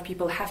 A lot of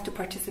people have to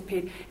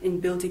participate in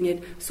building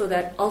it so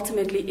that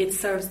ultimately it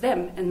serves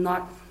them and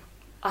not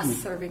us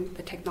serving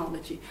the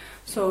technology.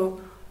 So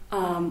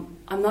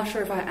I'm not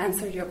sure if I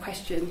answered your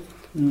question,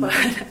 but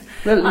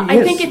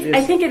I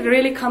think it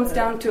really comes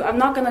down to, I'm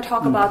not going to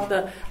talk about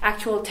the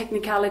actual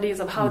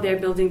technicalities of how they're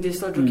building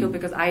digital drukyul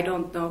because I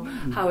don't know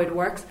how it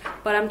works,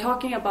 but I'm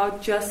talking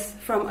about just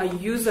from a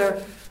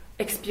user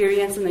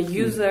experience and a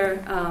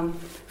user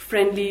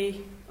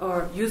friendly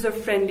or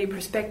user-friendly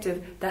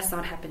perspective. That's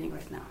not happening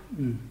right now.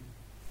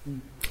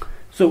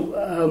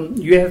 So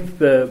you have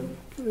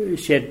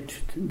shared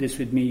this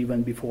with me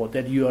even before,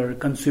 that you are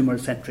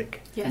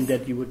consumer-centric, and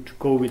that you would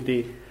go with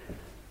the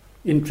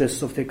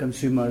interests of the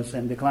consumers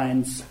and the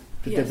clients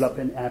to develop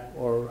an app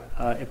or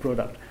a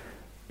product.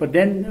 But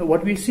then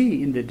what we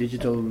see in the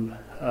digital,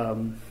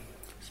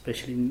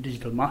 especially in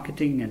digital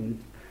marketing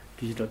and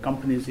digital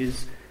companies,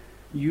 is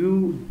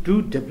you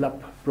do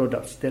develop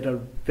products that are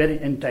very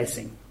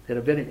enticing, that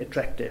are very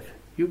attractive.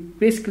 You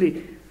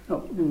basically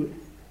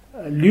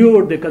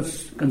lure the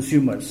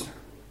consumers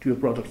to your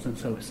products and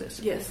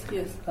services. Yes.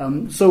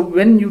 So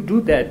when you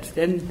do that,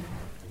 then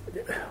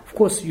of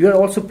course you are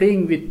also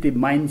playing with the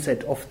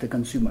mindset of the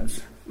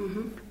consumers.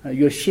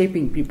 You're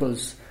shaping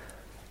people's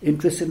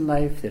interest in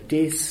life, their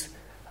tastes,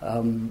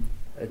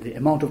 the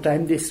amount of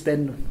time they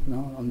spend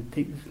on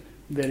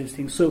various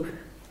things. So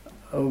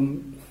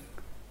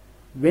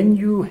when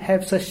you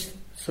have such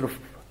sort of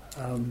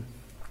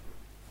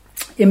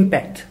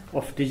impact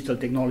of digital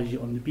technology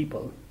on the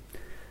people,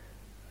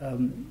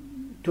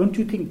 don't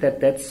you think that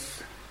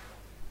that's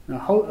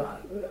how,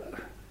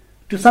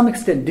 to some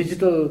extent,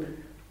 digital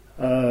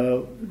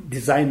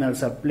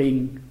designers are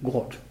playing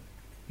God?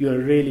 You are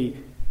really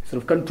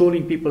sort of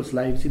controlling people's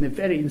lives in a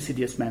very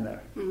insidious manner,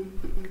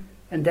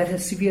 and that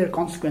has severe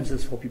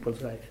consequences for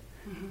people's life.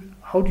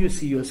 How do you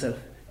see yourself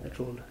in that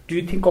role? Do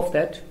you think of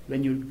that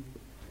when you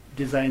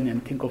design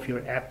and think of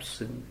your apps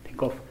and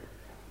think of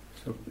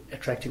sort of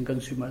attracting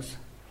consumers?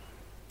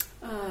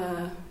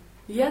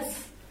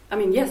 Yes. I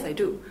mean, yes, I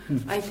do.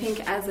 I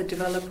think as a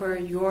developer,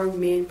 your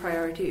main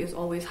priority is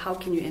always how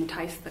can you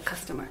entice the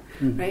customer,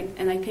 right?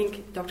 And I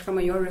think, Dr.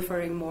 Karma, you're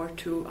referring more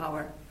to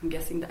I'm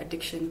guessing, the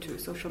addiction to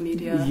social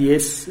media.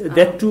 Yes,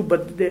 that too,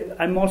 but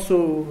I'm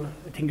also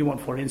thinking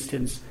about, for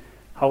instance,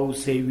 how,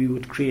 say, we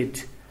would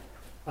create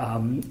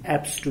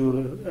apps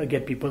to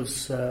get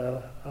people's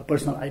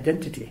personal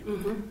identity.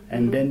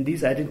 And then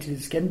these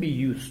identities can be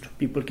used.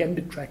 People can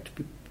be tracked.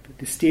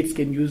 The states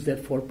can use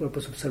that for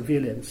purpose of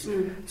surveillance.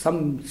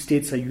 Some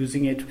states are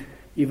using it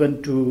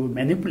even to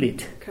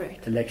manipulate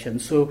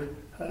elections. So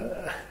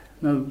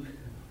now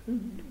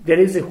there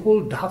is a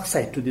whole dark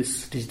side to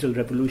this digital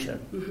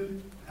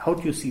revolution. How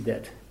do you see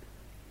that?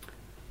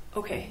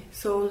 Okay,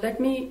 so let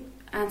me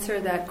answer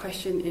that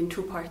question in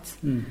two parts.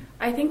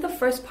 I think the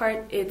first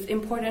part, it's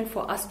important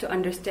for us to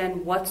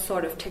understand what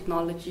sort of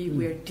technology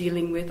we're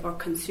dealing with or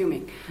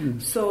consuming.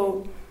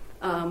 So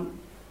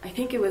I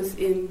think it was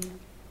in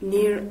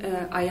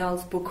Nir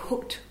Eyal's book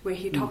Hooked, where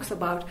he talks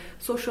about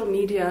social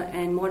media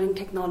and modern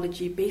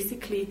technology.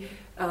 Basically,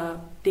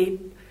 they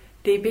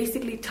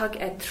basically tug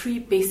at three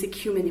basic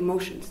human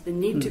emotions: the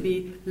need to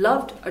be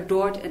loved,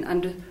 adored,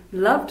 and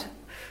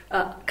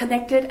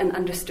connected and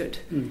understood.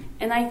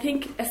 And I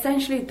think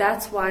essentially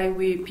that's why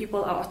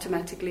people are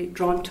automatically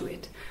drawn to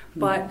it.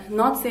 But I'm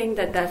not saying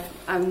that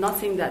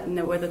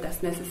whether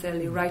that's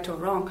necessarily right or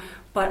wrong.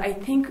 But I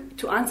think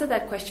to answer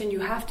that question,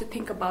 you have to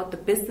think about the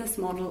business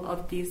model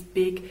of these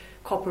big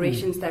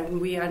corporations that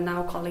we are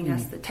now calling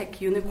as the tech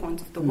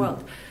unicorns of the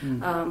world.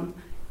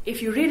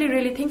 If you really,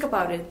 really think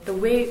about it, the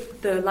way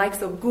the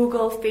likes of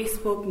Google,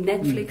 Facebook,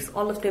 Netflix,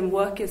 all of them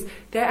work is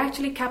they're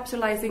actually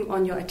capitalizing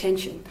on your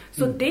attention.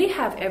 So they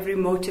have every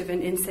motive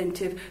and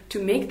incentive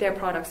to make their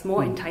products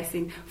more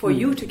enticing for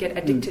you to get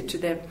addicted to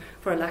them,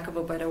 for lack of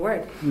a better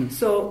word.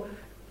 So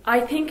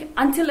I think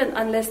until and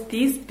unless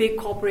these big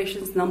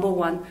corporations, number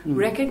one,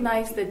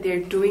 recognize that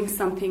they're doing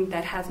something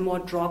that has more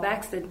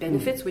drawbacks than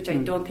benefits, which I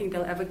don't think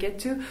they'll ever get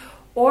to,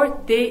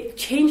 or they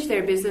change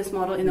their business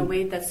model in a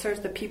way that serves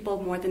the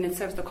people more than it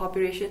serves the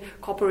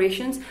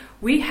corporations,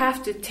 we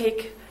have to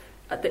take,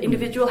 the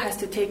individual has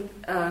to take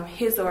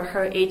his or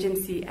her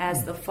agency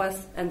as the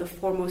first and the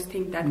foremost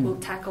thing that will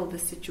tackle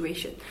this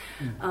situation.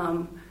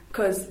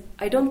 Because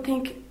I don't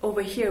think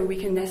over here we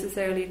can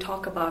necessarily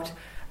talk about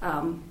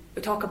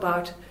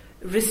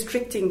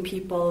restricting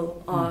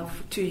people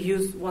to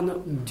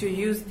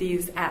use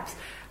these apps.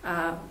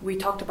 We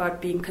talked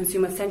about being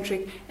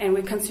consumer-centric, and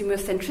with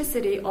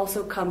consumer-centricity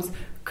also comes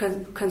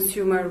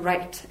consumer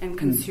right and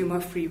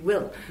consumer free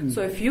will.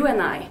 So if you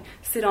and I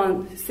sit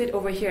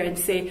over here and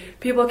say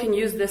people can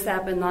use this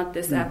app and not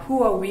this app,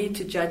 who are we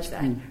to judge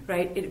that,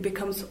 right? It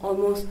becomes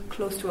almost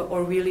close to an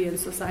Orwellian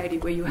society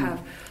where you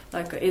have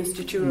like an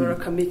institute or a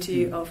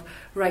committee of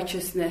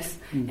righteousness,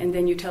 and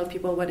then you tell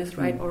people what is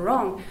right or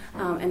wrong.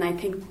 And I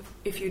think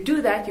if you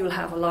do that, you'll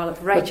have a lot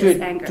of righteous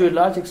anger. To a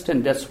large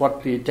extent, that's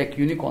what the tech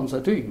unicorns are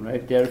doing,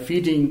 right? They're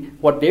feeding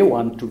what they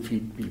want to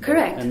feed people.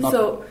 Correct. And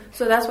so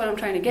that's what I'm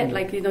trying to get.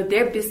 Like,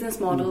 their business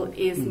model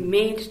is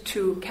made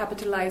to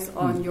capitalize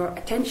on your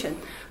attention.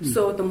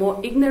 So the more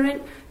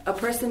ignorant a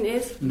person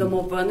is, the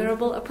more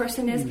vulnerable a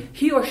person is.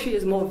 He or she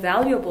is more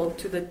valuable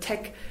to the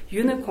tech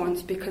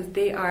unicorns because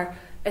they are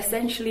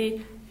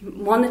essentially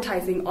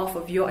monetizing off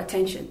of your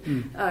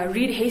attention.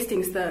 Reed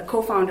Hastings, the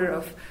co-founder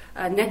of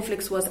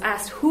Netflix, was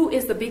asked who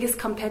is the biggest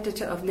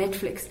competitor of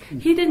Netflix.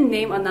 He didn't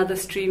name another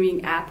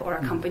streaming app or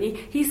a company.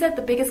 He said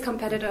the biggest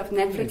competitor of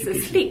Netflix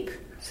is sleep.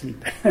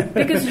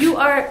 Because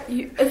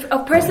if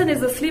a person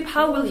is asleep,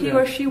 how will he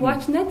or she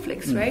watch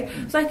Netflix, right?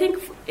 So I think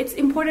it's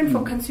important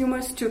for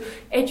consumers to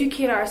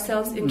educate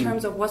ourselves in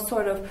terms of what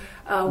sort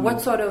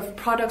of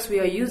products we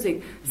are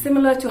using.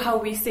 Similar to how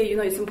we say,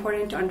 it's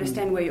important to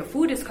understand where your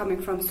food is coming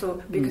from,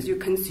 so because you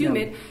consume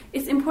it,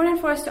 it's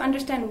important for us to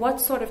understand what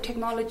sort of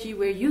technology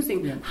we're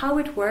using, how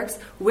it works,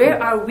 where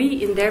are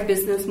we in their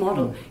business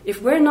model.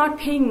 If we're not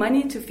paying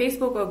money to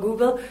Facebook or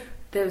Google,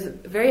 there's a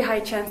very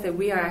high chance that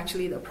we are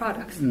actually the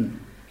products.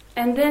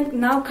 And then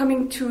now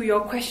coming to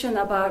your question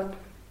about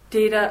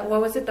data,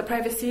 what was it, the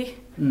privacy?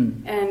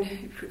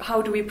 And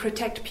how do we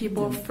protect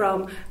people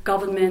from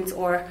governments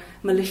or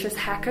malicious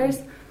hackers?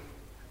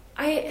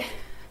 I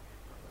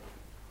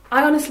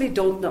honestly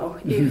don't know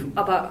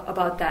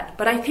about that,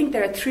 but I think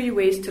there are three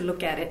ways to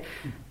look at it.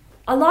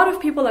 A lot of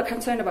people are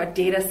concerned about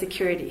data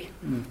security.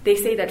 They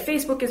say that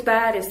Facebook is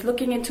bad, it's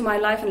looking into my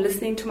life and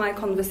listening to my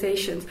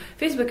conversations.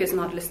 Facebook is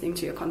not listening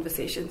to your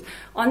conversations.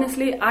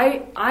 Honestly,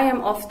 I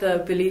am of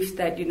the belief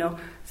that,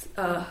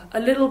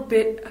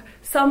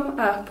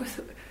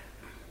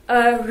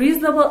 a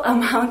reasonable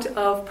amount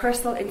of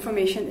personal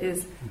information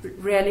is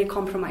rarely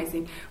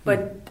compromising.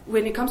 But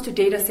when it comes to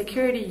data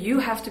security, you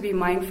have to be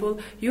mindful.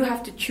 You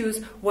have to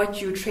choose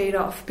what you trade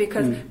off.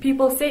 Because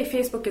people say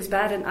Facebook is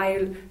bad and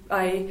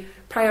I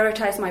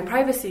prioritize my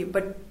privacy,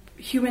 but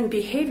human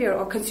behavior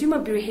or consumer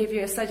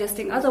behavior is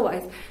suggesting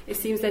otherwise. It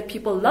seems that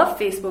people love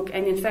Facebook,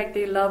 and in fact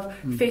they love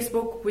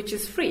Facebook, which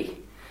is free.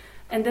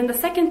 And then the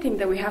second thing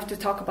that we have to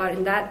talk about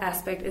in that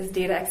aspect is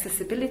data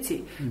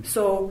accessibility.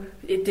 So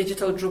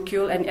Digital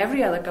Drukgyal and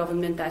every other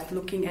government that's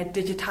looking at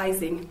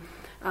digitizing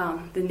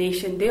the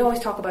nation, they always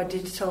talk about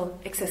digital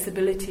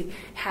accessibility,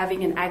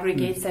 having an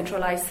aggregate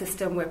centralized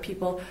system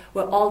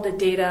where all the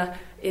data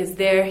is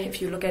there. If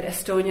you look at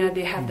Estonia,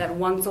 they have that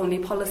once only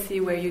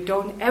policy where you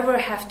don't ever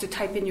have to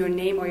type in your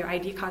name or your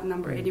ID card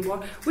number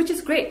anymore, which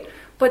is great.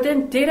 But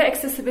then data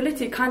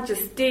accessibility can't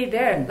just stay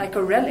there like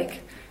a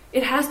relic.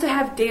 It has to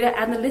have data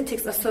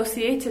analytics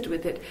associated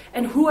with it.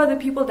 And who are the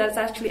people that's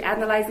actually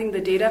analyzing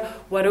the data?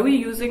 What are we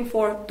using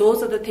for?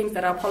 Those are the things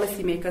that our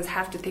policymakers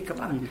have to think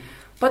about.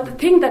 But the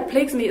thing that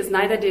plagues me is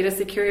neither data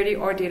security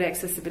or data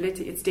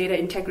accessibility. It's data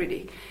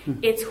integrity.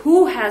 It's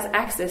who has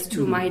access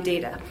to my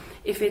data.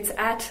 If it's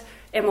at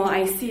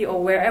MOIC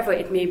or wherever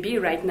it may be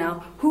right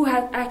now, who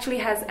actually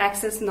has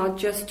access not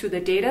just to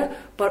the data,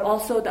 but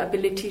also the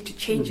ability to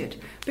change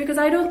it. Because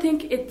I don't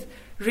think it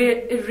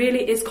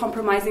really is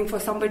compromising for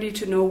somebody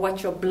to know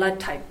what your blood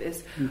type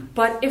is.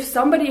 But if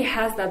somebody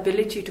has the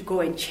ability to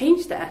go and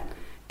change that,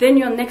 then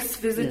your next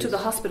visit to the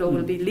hospital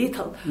will be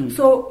lethal.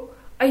 So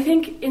I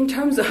think in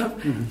terms of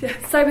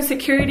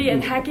cybersecurity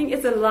and hacking,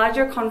 it's a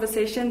larger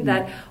conversation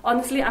that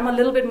honestly I'm a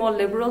little bit more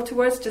liberal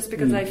towards, just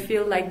because I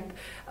feel like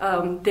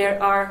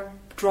there are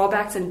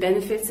drawbacks and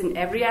benefits in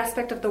every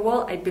aspect of the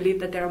world. I believe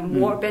that there are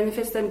more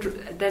benefits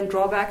than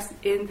drawbacks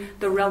in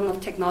the realm of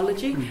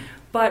technology.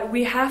 But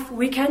we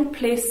can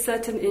place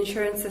certain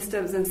insurance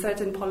systems and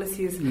certain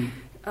policies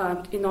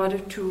in order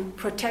to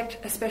protect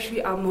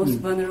especially our most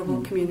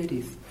vulnerable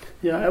communities.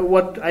 Yeah,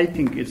 what I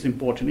think is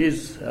important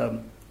is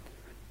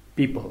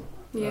people,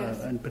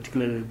 and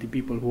particularly the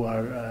people who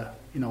are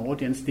in our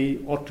audience. They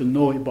ought to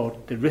know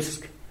about the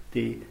risk,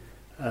 the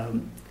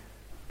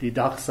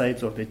dark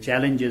sides or the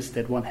challenges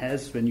that one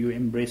has when you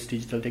embrace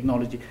digital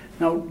technology.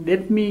 Now,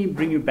 let me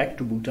bring you back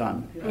to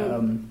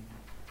Bhutan.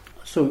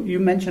 So you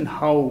mentioned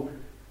how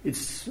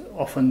it's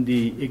often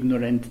the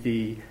ignorant,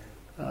 the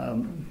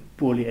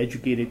poorly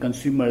educated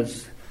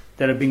consumers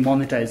that are being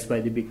monetized by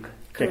the big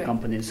tech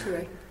companies.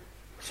 Correct.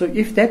 So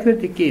if that were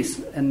the case,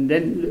 and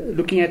then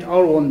looking at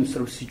our own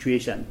sort of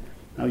situation,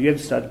 now you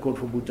have started Code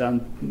for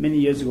Bhutan. Many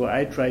years ago,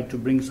 I tried to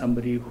bring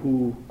somebody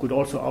who could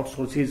also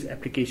outsource his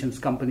applications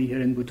company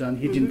here in Bhutan.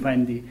 He didn't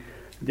find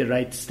the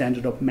right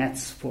standard of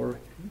maths for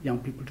young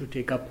people to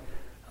take up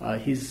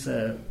his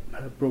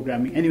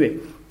programming. Anyway,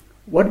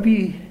 what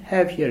we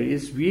have here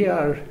is we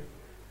are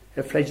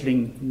a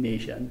fledgling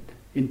nation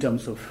in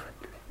terms of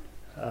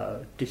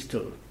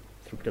digital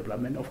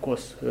development. Of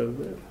course,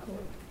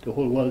 the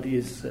whole world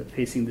is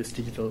facing this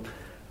digital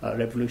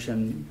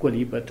revolution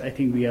equally, but I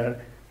think we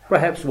are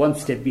perhaps one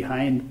step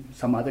behind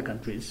some other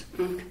countries.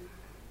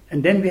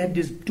 And then we have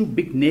these two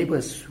big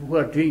neighbors who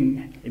are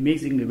doing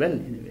amazingly well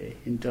in a way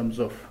in terms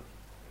of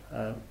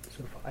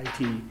sort of IT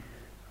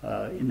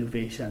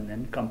innovation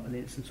and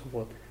companies and so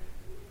forth.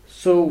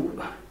 So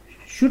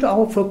should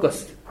our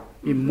focus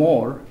be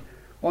more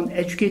on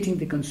educating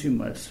the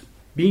consumers,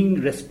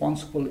 being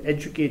responsible,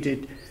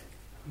 educated,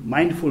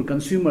 mindful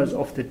consumers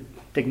of the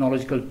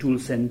technological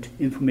tools and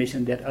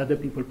information that other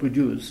people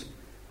produce,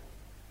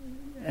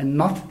 and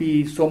not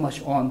be so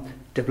much on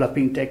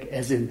developing tech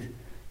as in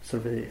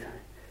sort of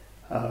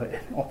an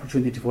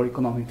opportunity for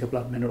economic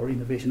development or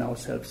innovation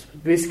ourselves?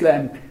 Basically,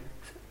 I'm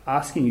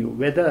asking you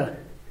whether,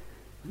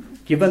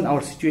 given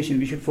our situation,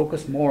 we should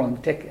focus more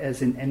on tech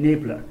as an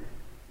enabler,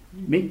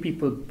 make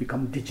people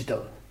become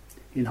digital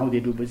in how they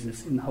do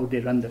business, in how they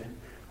run their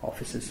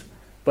offices.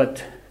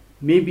 But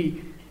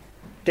maybe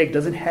tech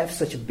doesn't have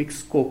such a big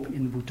scope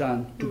in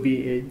Bhutan to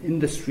be an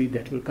industry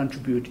that will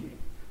contribute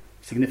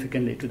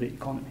significantly to the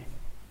economy.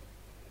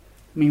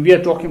 I mean, we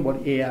are talking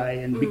about AI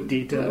and big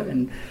data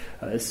and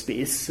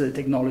space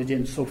technology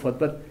and so forth,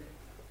 but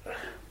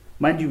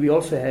mind you, we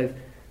also have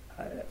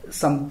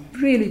some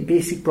really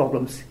basic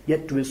problems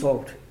yet to be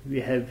solved. We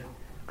have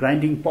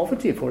grinding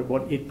poverty for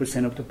about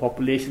 8% of the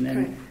population,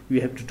 and we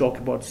have to talk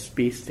about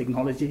space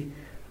technology.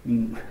 I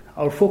mean,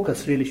 our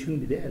focus really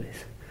shouldn't be there.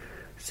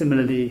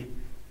 Similarly,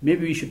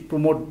 maybe we should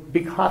promote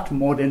big heart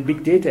more than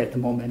big data at the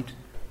moment.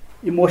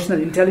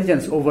 Emotional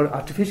intelligence over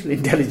artificial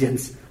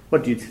intelligence.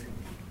 What do you think?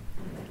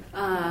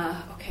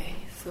 Okay,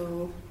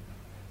 so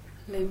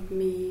let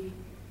me...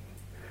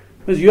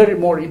 Because you are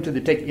more into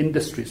the tech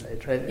industry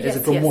side, right? Yes,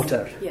 as a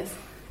promoter. Yes.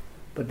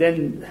 But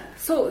then...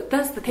 So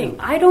that's the thing.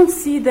 I don't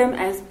see them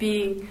as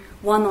being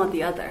one or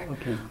the other.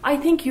 Okay. I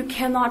think you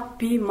cannot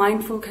be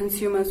mindful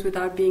consumers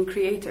without being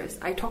creators.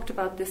 I talked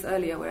about this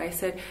earlier where I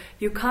said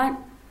you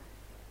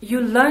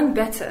learn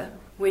better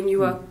when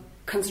you are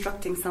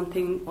constructing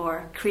something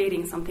or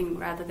creating something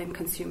rather than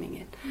consuming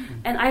it.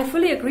 And I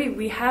fully agree,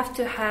 we have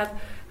to have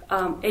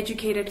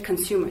educated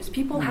consumers.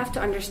 People have to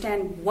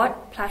understand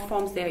what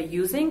platforms they are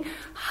using,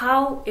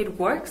 how it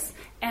works,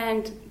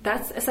 and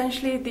that's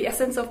essentially the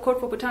essence of Code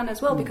for Bhutan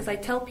as well, because I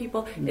tell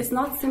people it's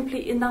not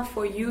simply enough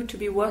for you to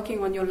be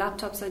working on your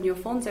laptops and your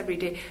phones every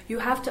day. You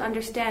have to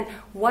understand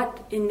what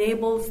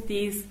enables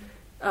these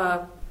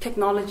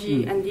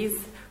technology and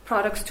these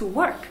products to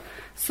work.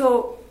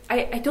 So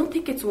I don't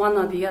think it's one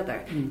or the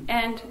other.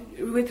 And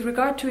with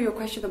regard to your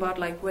question about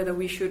like whether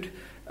we should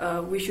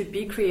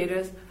be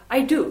creators,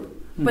 I do.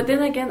 But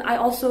then again, I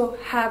also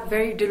have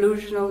very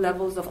delusional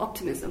levels of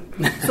optimism.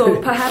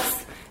 So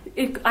perhaps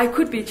I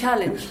could be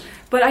challenged.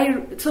 But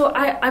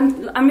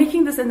I'm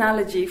making this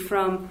analogy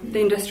from the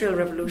Industrial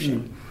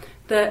Revolution.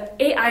 The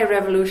AI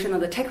revolution or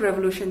the tech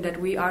revolution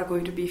that we are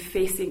going to be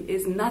facing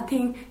is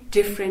nothing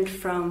different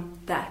from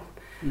that.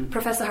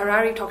 Professor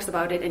Harari talks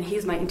about it, and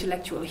he's my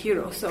intellectual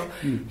hero. So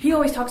he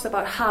always talks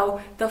about how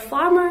the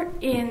farmer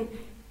in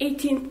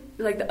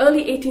the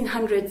early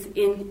 1800s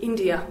in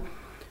India,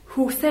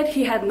 who said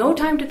he had no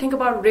time to think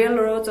about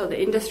railroads or the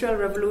Industrial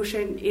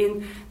Revolution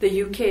in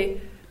the UK,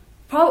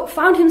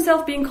 found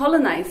himself being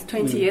colonized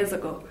 20 years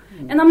ago.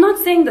 And I'm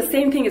not saying the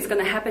same thing is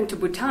going to happen to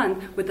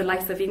Bhutan with the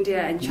likes of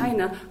India and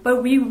China,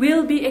 but we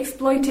will be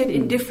exploited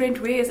in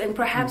different ways and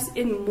perhaps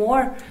in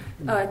more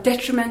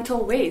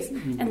detrimental ways.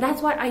 And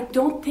that's why I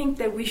don't think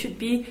that we should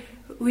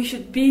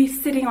be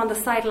sitting on the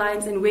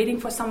sidelines and waiting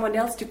for someone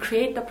else to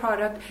create the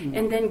product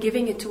and then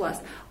giving it to us.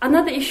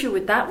 Another issue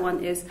with that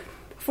one is,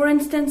 for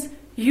instance,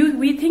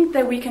 we think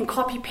that we can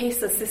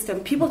copy-paste the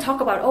system. People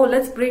talk about,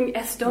 let's bring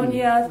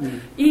Estonia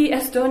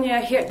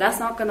here. That's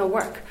not going to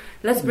work.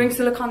 Let's bring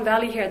Silicon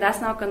Valley here.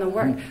 That's not going to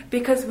work.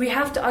 Because we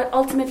have to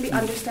ultimately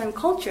understand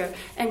culture.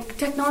 And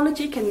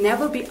technology can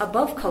never be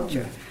above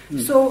culture.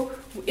 So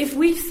if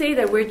we say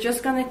that we're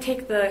just going to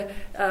take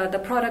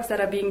the products that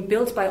are being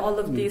built by all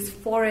of these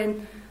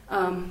foreign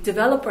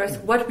developers,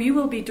 what we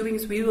will be doing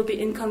is we will be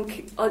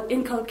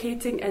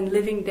inculcating and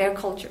living their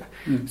culture.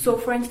 So,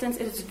 for instance,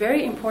 it is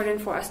very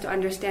important for us to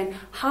understand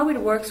how it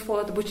works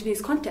for the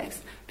Bhutanese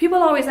context. People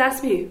always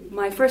ask me,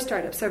 my first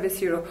startup,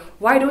 ServisHero,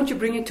 why don't you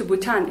bring it to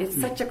Bhutan? It's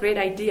such a great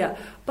idea.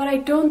 But I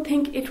don't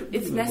think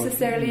it's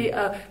necessarily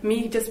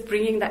me just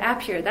bringing the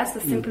app here. That's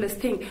the simplest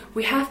thing.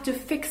 We have to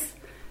fix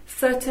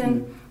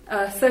certain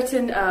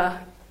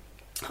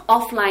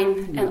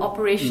offline and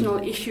operational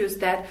issues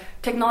that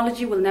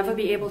technology will never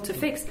be able to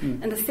fix.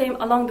 And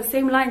along the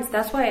same lines,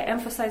 that's why I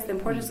emphasize the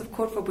importance of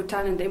Code for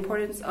Bhutan and the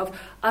importance of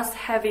us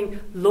having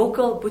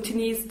local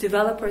Bhutanese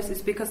developers,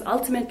 is because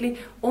ultimately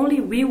only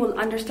we will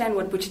understand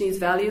what Bhutanese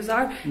values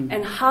are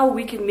and how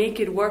we can make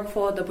it work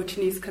for the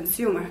Bhutanese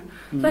consumer.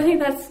 So I think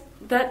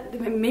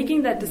that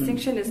making that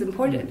distinction is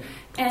important.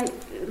 And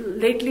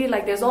lately,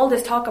 like, there's all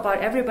this talk about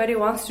everybody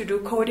wants to do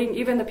coding.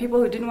 Even the people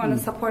who didn't want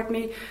to support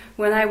me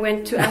when I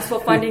went to ask for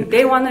funding,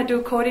 they want to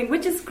do coding,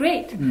 which is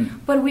great.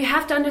 But we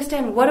have to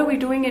understand, what are we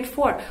doing it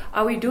for?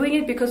 Are we doing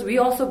it because we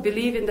also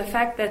believe in the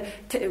fact that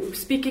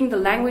speaking the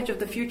language of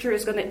the future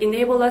is going to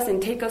enable us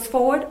and take us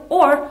forward?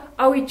 Or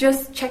are we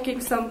just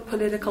checking some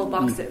political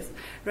boxes,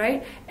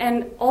 right?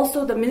 And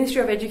also the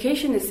Ministry of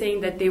Education is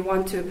saying that they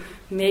want to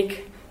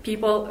make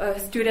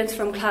students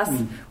from class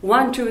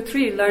 1, 2,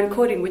 3 learn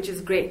coding, which is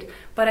great.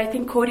 But I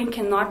think coding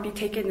cannot be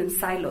taken in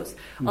silos.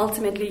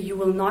 Ultimately, you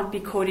will not be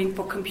coding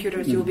for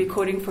computers. You will be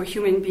coding for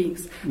human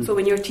beings. So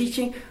when you're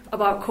teaching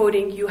about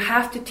coding, you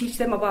have to teach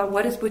them about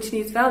what is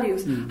Bhutanese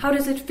values. How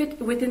does it fit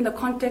within the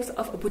context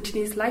of a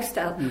Bhutanese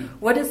lifestyle?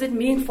 What does it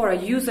mean for a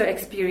user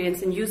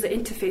experience and user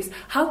interface?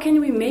 How can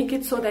we make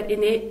it so that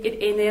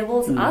it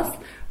enables us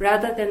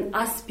rather than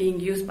us being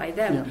used by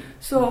them?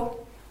 So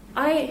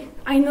I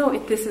know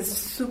this is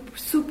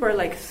super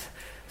like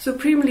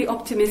supremely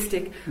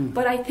optimistic,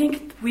 but I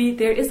think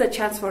there is a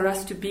chance for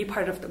us to be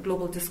part of the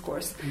global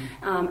discourse,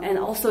 and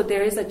also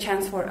there is a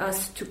chance for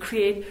us to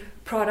create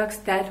products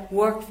that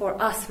work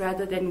for us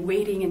rather than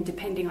waiting and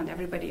depending on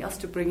everybody else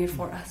to bring it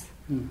for us.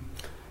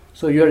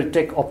 So you're a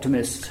tech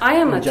optimist. I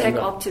am a tech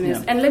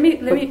optimist, and let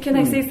me. Can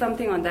I say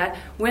something on that?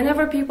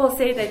 Whenever people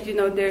say that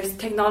there's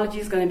technology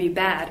is going to be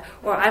bad,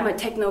 or I'm a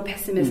techno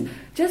pessimist,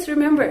 just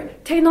remember,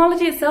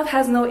 technology itself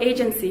has no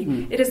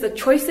agency. It is the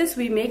choices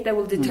we make that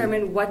will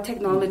determine what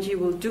technology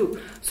will do.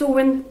 So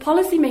when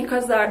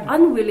policymakers are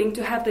unwilling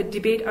to have the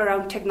debate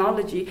around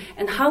technology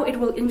and how it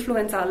will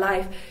influence our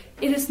life,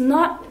 it is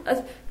not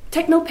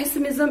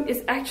techno-pessimism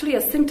is actually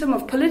a symptom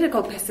of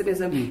political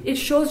pessimism. It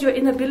shows your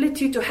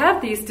inability to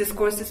have these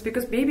discourses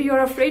because maybe you're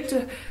afraid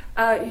to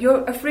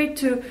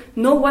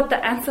know what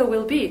the answer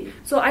will be.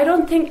 So I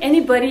don't think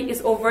anybody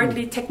is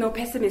overtly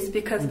techno-pessimist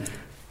because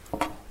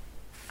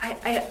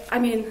I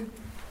mean,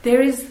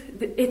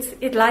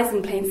 it lies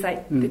in plain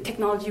sight. The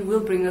technology will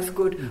bring us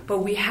good, but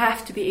we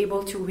have to be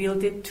able to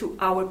wield it to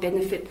our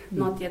benefit,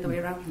 not the other way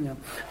around. Yeah.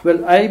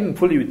 Well, I'm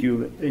fully with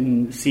you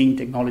in seeing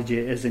technology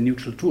as a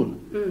neutral tool.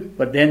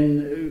 But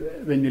then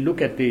when we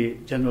look at the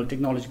general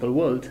technological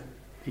world,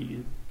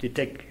 the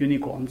tech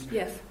unicorns,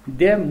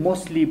 they're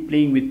mostly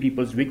playing with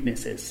people's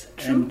weaknesses.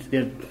 True. And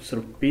they're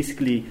sort of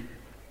basically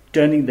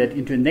turning that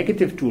into a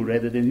negative tool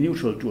rather than a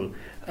neutral tool.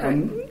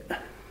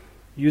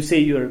 You say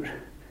you're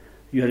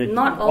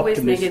not always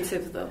optimist.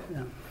 Negative, though.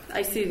 Yeah.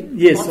 I see.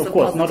 Yes, lots of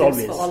course, not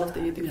always. For all of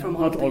from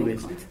all not of the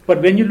always. unicorns.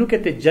 But when you look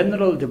at the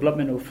general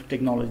development of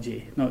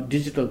technology,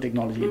 digital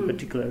technology in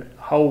particular,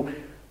 how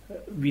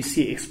we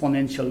see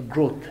exponential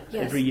growth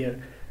every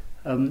year.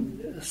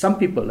 Some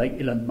people like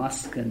Elon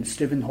Musk and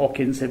Stephen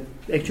Hawking have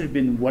actually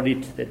been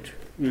worried that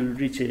we'll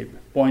reach a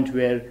point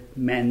where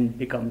men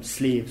become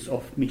slaves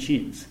of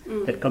machines,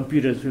 that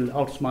computers will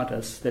outsmart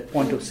us, that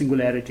point of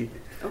singularity.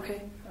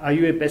 Okay. Are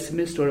you a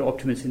pessimist or an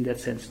optimist in that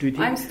sense? Do you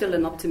think? I'm still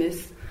an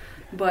optimist,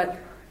 but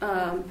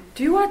are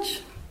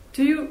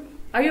you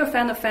a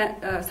fan of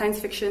science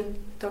fiction,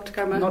 Dr.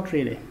 Karma? Not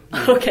really.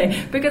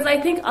 Okay, because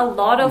I think a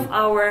lot of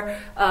our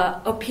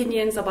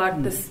opinions about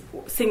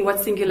what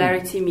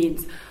singularity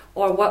means,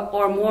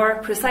 or more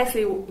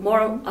precisely, a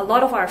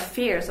lot of our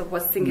fears of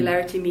what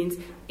singularity means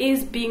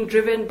is being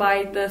driven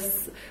by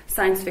this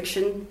science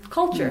fiction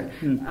culture.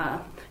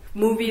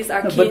 Movies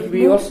are key.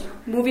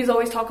 Movies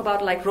always talk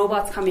about like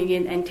robots coming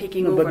in and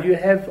taking over. But you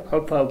have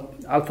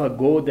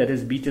AlphaGo that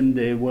has beaten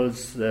the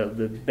world's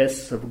the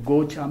best sort of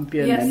Go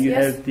champion, and you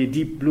have the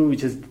Deep Blue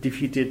which has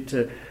defeated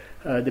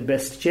the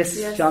best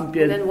chess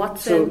champion. And then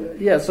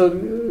Watson.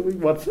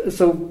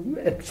 So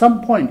at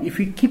some point, if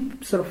we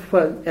keep sort of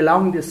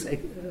allowing this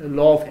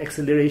law of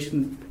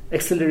accelerating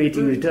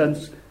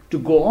returns to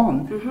go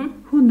on,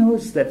 who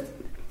knows that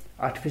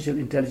artificial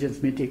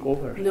intelligence may take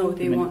over? No,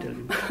 they won't.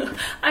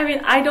 I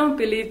mean, I don't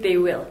believe they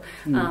will,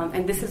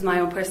 and this is my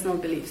own personal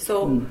belief.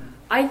 So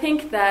I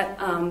think that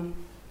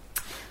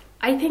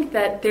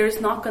there's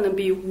not going to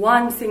be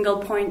one single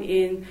point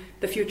in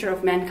the future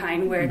of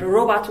mankind where the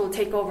robots will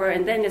take over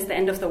and then it's the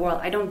end of the world.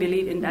 I don't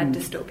believe in that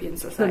dystopian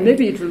society. Well,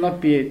 maybe it will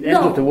not be the end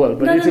of the world,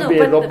 but it will be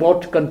a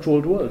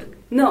robot-controlled world.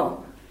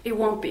 No, it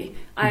won't be.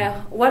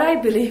 What I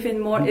believe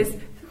in more is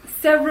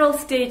several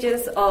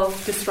stages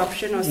of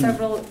disruption or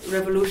several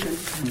revolutions.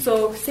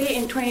 So say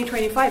in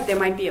 2025 there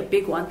might be a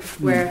big one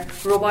where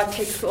robot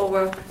takes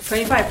over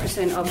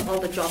 25% of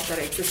all the jobs that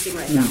are existing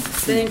right now.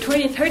 Then in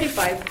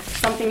 2035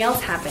 something else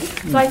happens.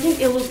 So I think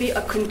it will be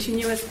a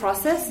continuous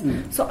process.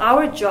 So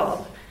our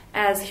job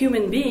as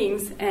human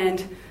beings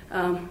and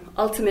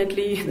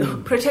ultimately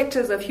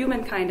protectors of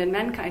humankind and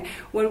mankind,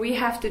 what we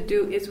have to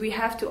do is we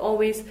have to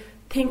always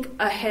think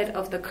ahead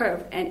of the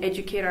curve and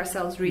educate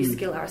ourselves,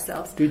 reskill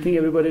ourselves. Do you think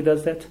everybody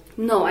does that?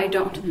 No, I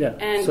don't. Yeah.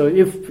 And so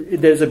if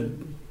there's a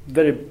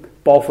very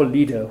powerful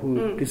leader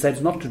who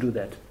decides not to do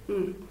that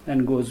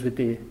and goes with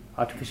the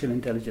artificial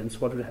intelligence,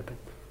 what will happen?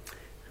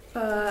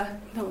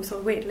 No,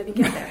 so wait, let me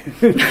get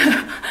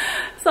there.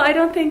 So I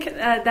don't think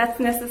that's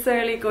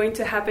necessarily going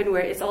to happen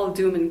where it's all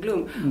doom and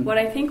gloom. What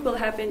I think will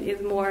happen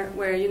is more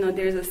where,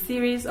 there's a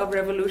series of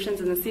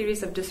revolutions and a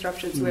series of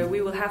disruptions where we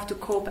will have to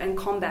cope and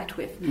combat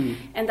with.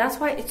 And that's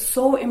why it's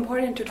so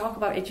important to talk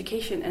about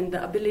education and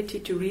the ability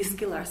to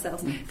reskill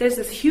ourselves. There's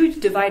this huge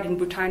divide in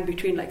Bhutan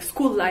between like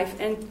school life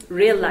and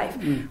real life,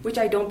 which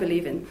I don't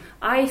believe in.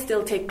 I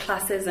still take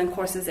classes and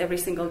courses every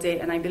single day,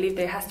 and I believe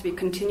there has to be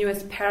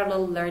continuous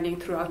parallel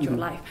learning throughout your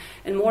life.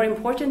 And more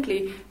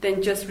importantly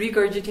than just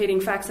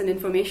regurgitating facts and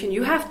information,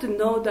 you have to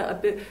know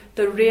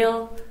the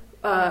real,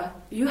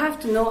 you have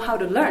to know how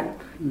to learn.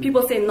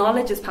 People say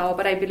knowledge is power,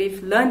 but I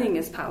believe learning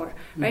is power,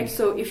 right?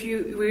 So if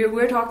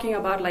we're talking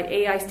about like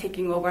AIs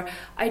taking over,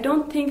 I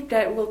don't think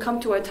that will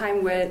come to a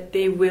time where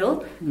they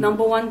will,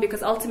 number one,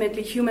 because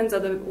ultimately humans are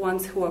the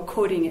ones who are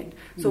coding it.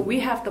 So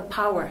we have the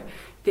power.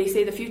 They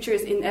say the future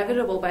is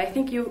inevitable, but I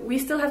think we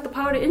still have the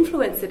power to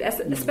influence it.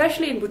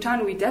 Especially in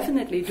Bhutan, we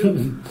definitely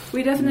do.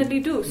 We definitely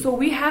do. So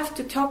we have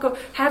to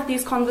have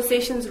these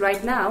conversations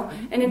right now.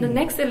 And in the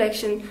next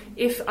election,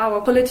 if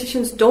our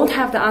politicians don't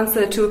have the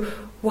answer to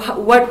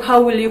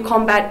how will you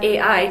combat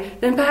AI,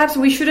 then perhaps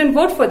we shouldn't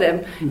vote for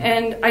them.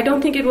 And I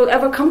don't think it will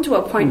ever come to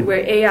a point where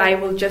AI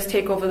will just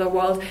take over the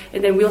world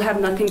and then we'll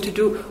have nothing to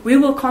do. We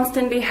will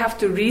constantly have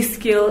to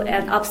reskill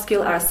and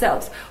upskill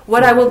ourselves.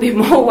 What I will be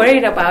more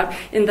worried about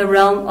in the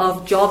realm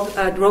of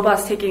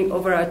robots taking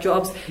over our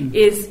jobs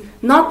is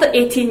not the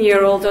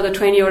 18-year-old or the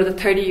 20 or the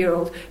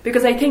 30-year-old,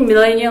 because I think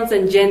millennials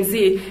and Gen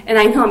Z, and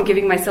I know I'm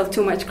giving myself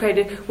too much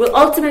credit, will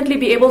ultimately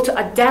be able to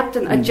adapt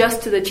and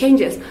adjust to the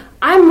changes.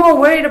 I'm more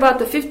worried about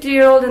the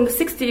 50-year-old and the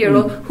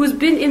 60-year-old who's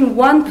been in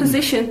one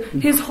position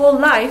his whole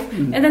life,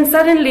 and then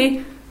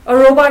suddenly a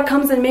robot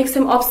comes and makes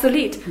him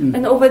obsolete.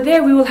 And over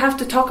there we will have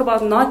to talk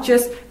about not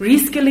just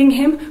reskilling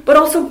him, but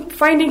also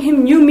finding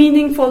him new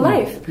meaning for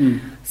life.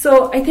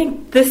 So I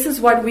think this is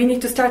what we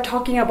need to start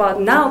talking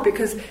about now,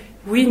 because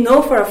we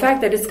know for a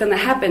fact that it's going to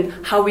happen.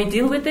 How we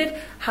deal with it,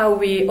 how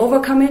we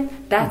overcome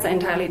it, that's an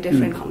entirely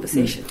different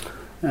conversation.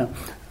 Yeah.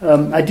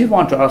 I did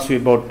want to ask you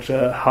about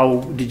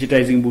how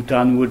digitizing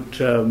Bhutan would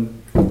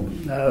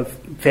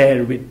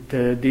fare with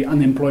the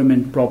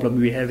unemployment problem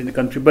we have in the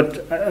country.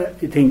 But I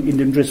think in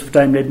the interest of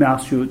time, let me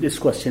ask you this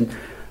question,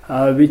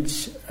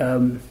 which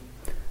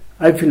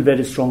I feel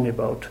very strongly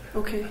about.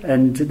 Okay.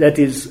 And that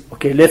is,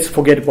 let's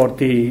forget about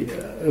the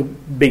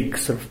big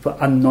sort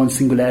of unknown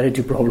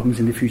singularity problems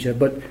in the future,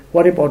 but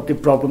what about the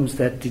problems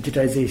that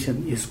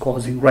digitization is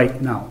causing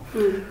right now?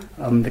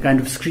 The kind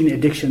of screen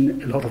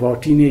addiction a lot of our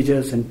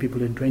teenagers and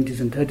people in 20s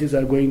and 30s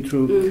are going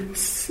through,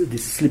 the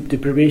sleep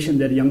deprivation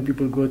that young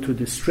people go through,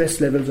 the stress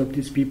levels of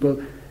these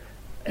people.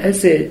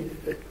 As a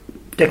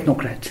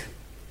technocrat,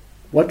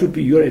 what would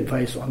be your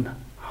advice on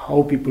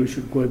how people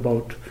should go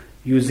about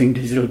using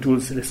digital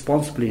tools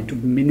responsibly to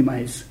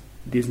minimize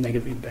these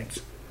negative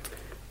impacts?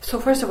 So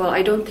first of all,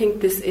 I don't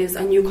think this is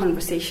a new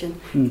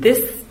conversation.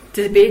 This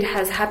debate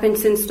has happened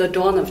since the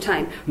dawn of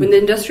time. When the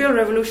Industrial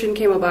Revolution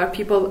came about,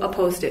 people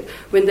opposed it.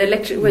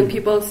 When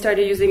people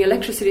started using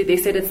electricity, they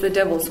said it's the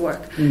devil's work.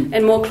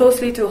 And more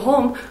closely to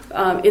home,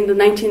 in the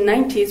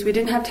 1990s, we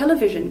didn't have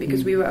television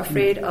because we were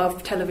afraid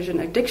of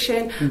television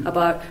addiction,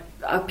 about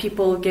our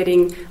people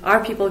getting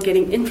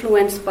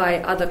influenced by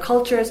other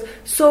cultures.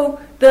 So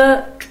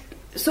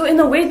in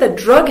a way, the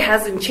drug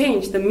hasn't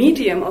changed. The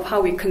medium of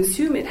how we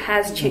consume it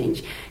has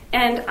changed.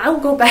 And I'll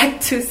go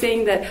back to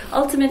saying that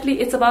ultimately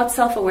it's about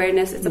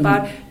self-awareness. It's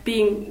about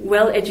being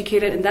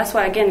well-educated. And that's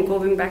why, again,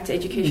 going back to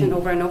education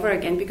over and over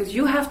again, because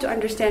you have to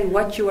understand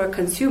what you are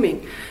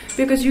consuming.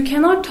 Because you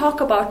cannot talk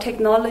about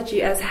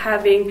technology as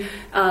having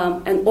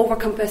an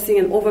over-compassing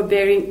and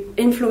overbearing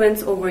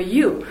influence over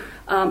you.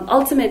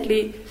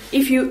 Ultimately,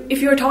 if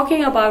you're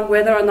talking about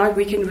whether or not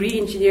we can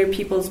re-engineer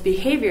people's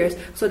behaviors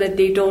so that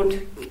they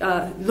don't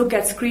look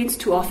at screens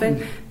too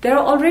often, there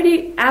are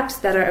already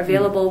apps that are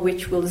available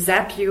which will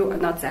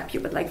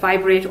but like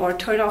vibrate or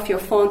turn off your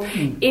phone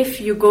if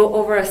you go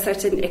over a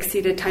certain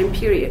exceeded time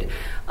period.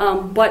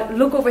 But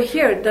look over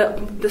here,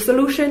 the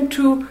solution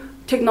to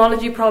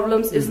technology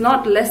problems is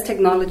not less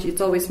technology,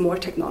 it's always more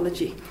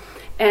technology.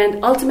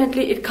 And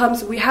ultimately,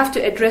 we have to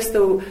address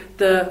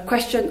the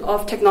question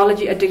of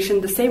technology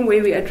addiction the same way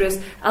we address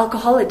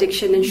alcohol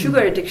addiction and sugar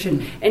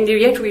addiction. And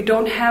yet we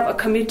don't have a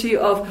committee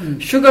of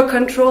sugar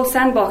control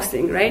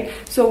sandboxing, right?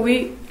 So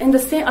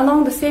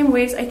along the same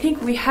ways, I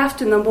think we have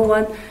to, number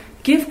one,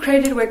 give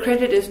credit where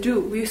credit is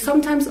due. We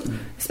sometimes,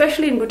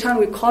 especially in Bhutan,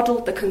 we coddle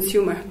the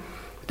consumer.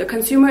 The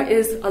consumer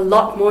is a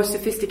lot more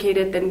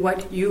sophisticated than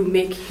what you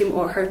make him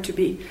or her to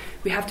be.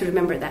 We have to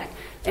remember that.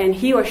 And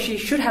he or she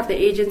should have the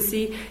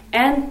agency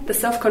and the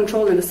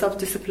self-control and the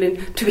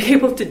self-discipline to be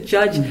able to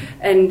judge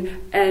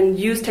and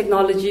use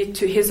technology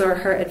to his or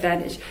her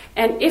advantage.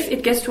 And if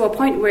it gets to a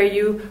point where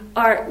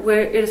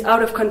it is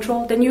out of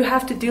control, then you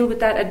have to deal with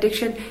that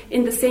addiction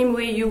in the same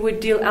way you would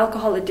deal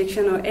alcohol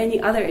addiction or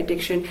any other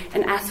addiction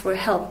and ask for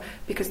help,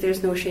 because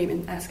there's no shame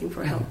in asking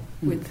for help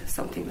with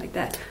something like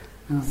that.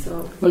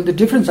 So, well, the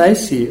difference I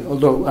see,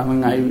 although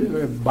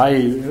I buy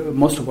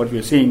most of what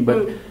you're saying,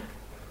 but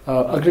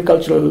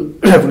agricultural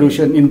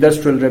revolution,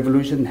 industrial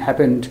revolution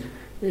happened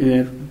in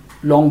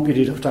a long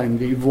period of time.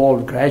 They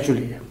evolved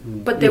gradually.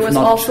 But there was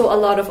also a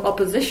lot of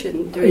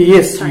opposition during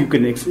this time. You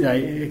can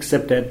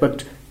accept that.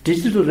 But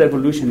digital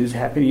revolution is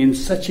happening in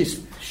such a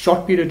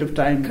short period of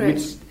time,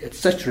 at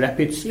such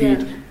rapid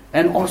speed,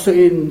 and also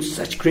in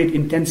such great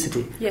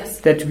intensity,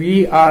 that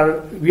we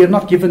are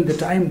not given the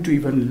time to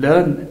even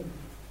learn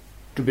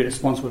to be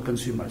responsible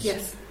consumers.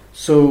 Yes.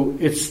 So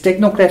it's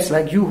technocrats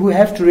like you who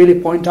have to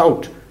really point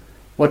out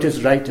what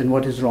is right and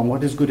what is wrong,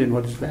 what is good and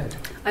what is bad.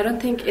 I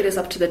don't think it is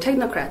up to the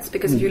technocrats,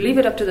 because if you leave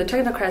it up to the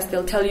technocrats,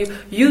 they'll tell you,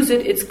 use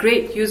it, it's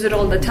great, use it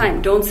all the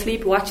time, don't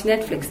sleep, watch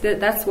Netflix.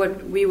 That's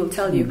what we will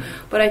tell you.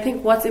 But I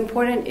think what's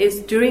important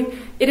is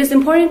it is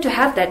important to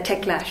have that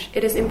techlash.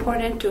 It is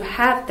important to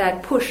have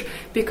that push,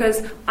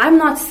 because I'm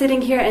not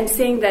sitting here and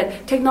saying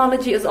that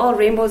technology is all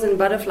rainbows and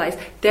butterflies.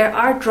 There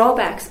are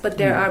drawbacks, but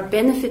there are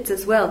benefits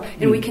as well,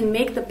 and we can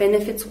make the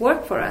benefits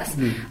work for us.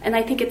 And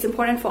I think it's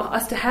important for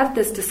us to have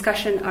this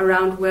discussion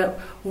around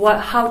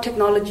how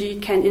technology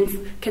can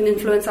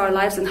influence our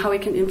lives and how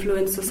it can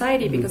influence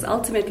society, because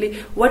ultimately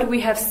what we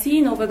have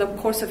seen over the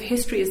course of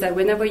history is that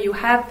whenever you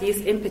have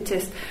these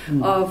impetus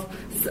of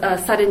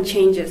sudden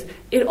changes,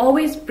 it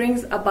always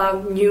brings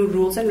about new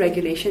rules and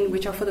regulation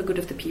which are for the good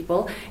of the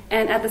people,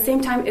 and at the same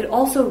time it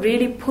also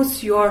really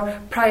puts your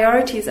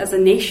priorities as a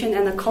nation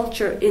and a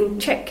culture in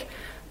check.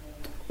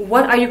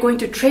 What are you going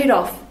to trade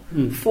off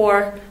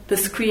for the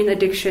screen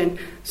addiction?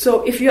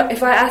 So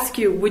if I ask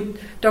you, would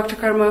Dr.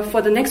 Karma,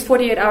 for the next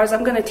 48 hours,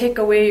 I'm going to take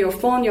away your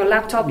phone, your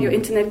laptop, your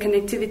internet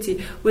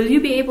connectivity, will you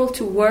be able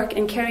to work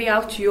and carry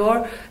out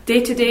your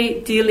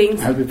day-to-day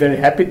dealings? I'll be very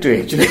happy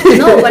to, actually.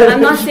 No, but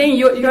I'm not saying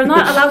you're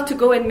not allowed to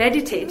go and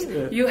meditate.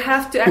 You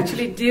have to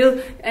actually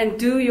deal and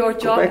do your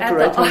job at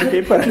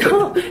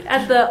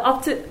the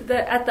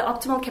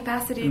optimal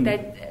capacity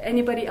that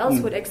anybody else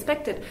would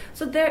expect it.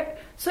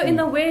 So in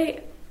a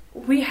way,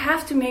 we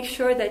have to make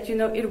sure that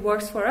it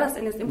works for us,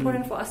 and it's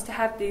important for us to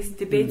have these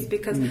debates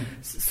because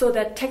so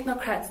that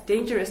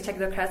dangerous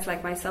technocrats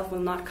like myself, will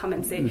not come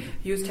and say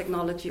use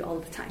technology all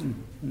the time.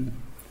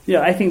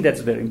 Yeah, I think that's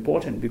very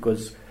important,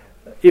 because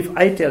if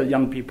I tell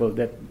young people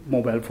that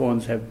mobile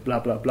phones have blah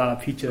blah blah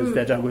features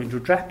that are going to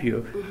trap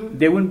you,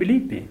 they won't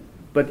believe me.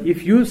 But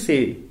if you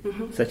say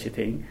such a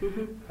thing,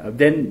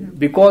 then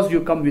because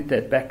you come with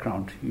that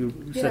background, you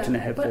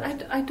certainly have but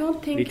that. I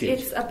don't think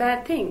it's a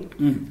bad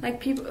thing. Like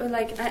people,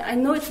 I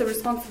know it's the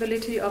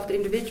responsibility of the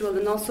individual,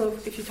 and also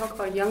if you talk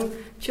about young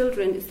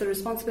children, it's the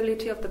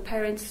responsibility of the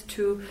parents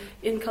to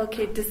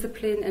inculcate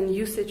discipline and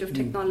usage of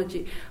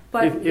technology.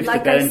 But if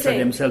like the parents I say, are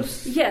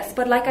themselves, yes.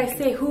 But like I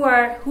say, who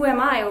am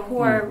I or who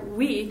are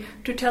we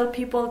to tell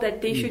people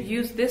that they should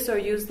use this or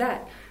use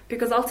that?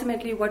 Because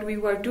ultimately what we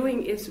were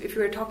doing is, if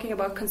we were talking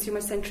about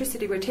consumer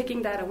centricity, we're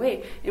taking that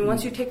away. And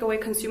once you take away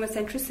consumer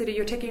centricity,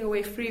 you're taking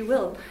away free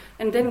will.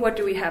 And then what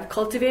do we have?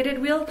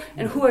 Cultivated will?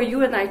 And who are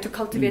you and I to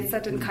cultivate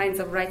certain kinds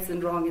of rights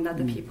and wrong in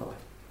other people?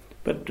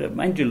 But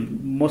mind you,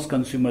 most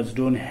consumers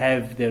don't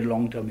have their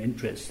long-term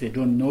interests. They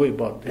don't know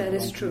about their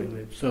long-term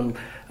interests. So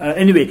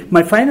anyway,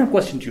 my final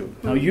question to you.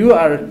 Now you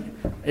are,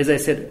 as I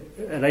said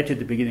right at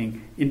the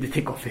beginning, in the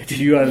thick of it.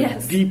 You are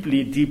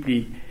deeply,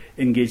 deeply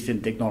engaged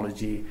in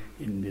technology,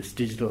 in this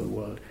digital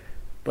world,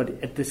 but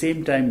at the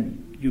same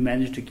time you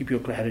manage to keep your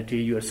clarity,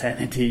 your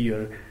sanity,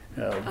 your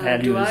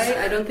values. Do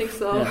I? I don't think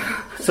so.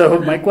 Yeah. So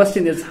my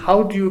question is,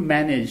 how do you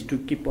manage to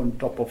keep on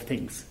top of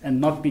things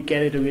and not be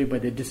carried away by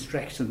the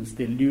distractions,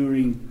 the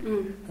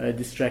luring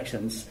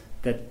distractions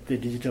that the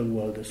digital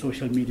world, the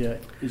social media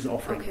is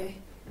offering? Okay.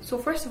 So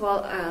first of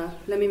all,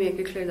 let me make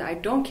it clear that I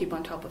don't keep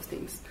on top of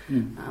things.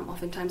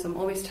 Oftentimes I'm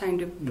always trying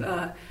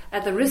to,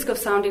 at the risk of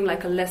sounding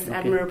like a less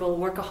admirable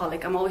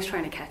workaholic, I'm always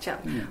trying to catch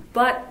up.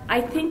 But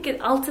I think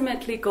it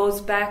ultimately goes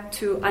back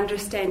to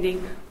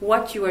understanding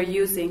what you are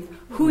using,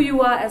 who you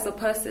are as a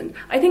person.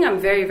 I think I'm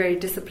very, very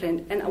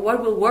disciplined, and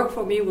what will work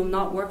for me will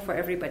not work for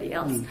everybody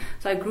else.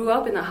 So I grew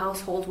up in a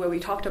household where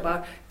we talked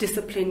about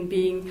discipline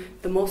being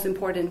the most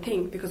important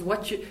thing, because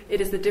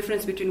it is the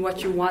difference between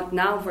what you want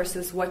now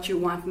versus what you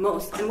want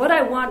most. And what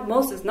I want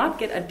most is not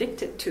get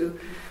addicted to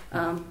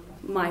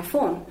my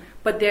phone.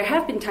 But there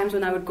have been times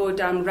when I would go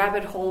down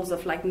rabbit holes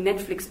of like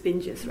Netflix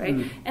binges, right?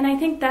 And I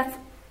think that's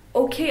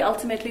okay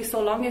ultimately,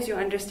 so long as you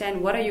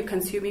understand what are you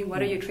consuming,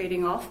 what are you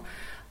trading off.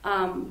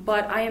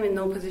 But I am in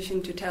no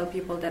position to tell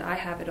people that I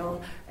have it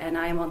all and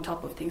I am on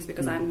top of things,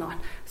 because I'm not.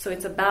 So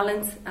it's a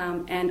balance.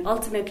 And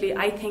ultimately,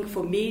 I think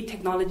for me,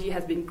 technology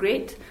has been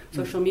great.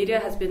 Social media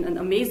has been an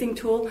amazing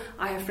tool.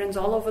 I have friends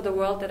all over the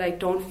world that I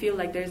don't feel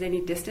like there's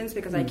any distance,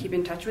 because I keep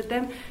in touch with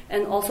them.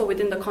 And also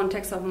within the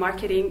context of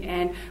marketing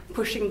and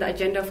pushing the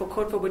agenda for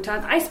Code for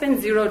Bhutan, I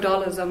spend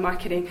 $0 on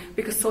marketing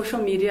because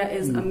social media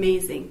is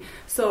amazing.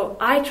 So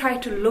I try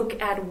to look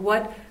at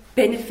what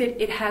benefit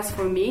it has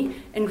for me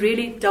and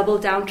really double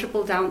down,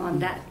 triple down on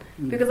that.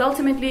 Because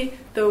ultimately,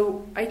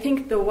 I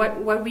think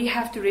what we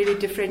have to really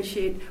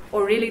differentiate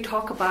or really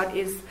talk about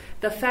is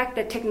the fact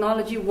that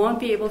technology won't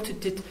be able to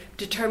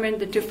determine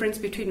the difference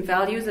between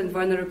values and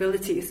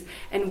vulnerabilities.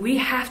 And we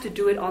have to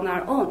do it on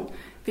our own.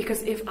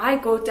 Because if I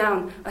go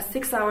down a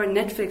 6-hour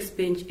Netflix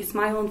binge, it's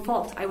my own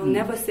fault. I will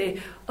never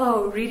say,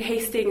 oh, Reed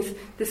Hastings,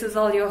 this is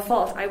all your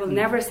fault. I will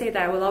never say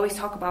that. I will always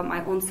talk about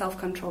my own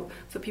self-control.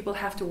 So people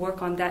have to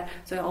work on that.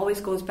 So it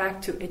always goes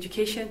back to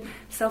education,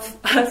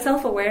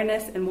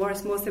 self-awareness, and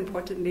most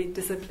importantly,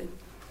 discipline.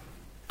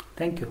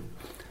 Thank you.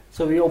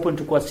 So we open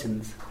to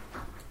questions.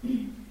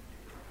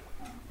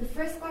 The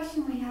first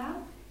question we have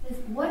is,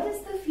 what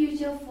is the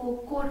future for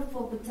Code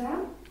for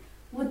Bhutan?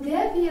 Would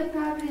there be a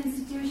private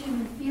institution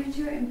in the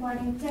future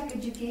imparting tech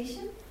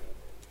education?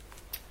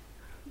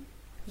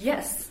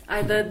 Yes.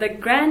 The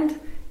grand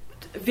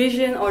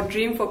vision or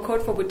dream for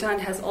Code for Bhutan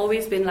has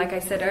always been, like I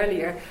said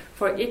earlier,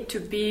 for it to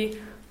be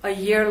a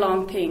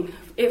year-long thing,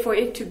 for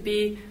it to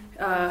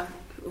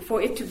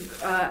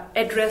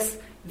address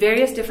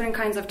various different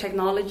kinds of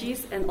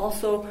technologies and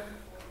also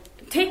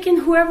take in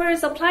whoever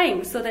is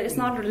applying, so that it's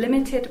not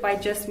limited by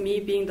just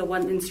me being the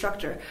one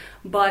instructor.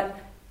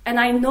 And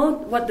I know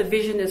what the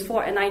vision is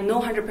for, and I know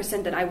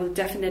 100% that I will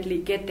definitely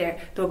get there.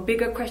 The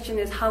bigger question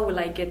is, how will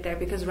I get there?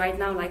 Because right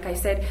now, like I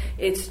said,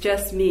 it's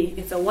just me.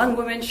 It's a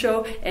one-woman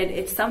show, and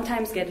it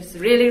sometimes gets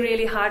really,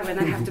 really hard when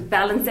I have to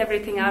balance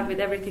everything out with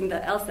everything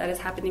else that is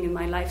happening in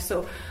my life.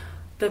 So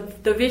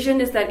the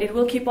vision is that it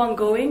will keep on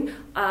going.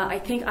 I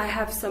think I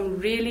have some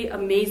really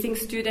amazing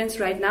students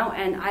right now,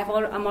 and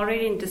I'm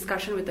already in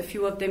discussion with a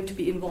few of them to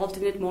be involved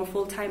in it more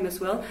full-time as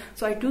well.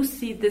 So I do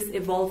see this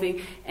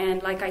evolving,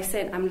 and like I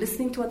said, I'm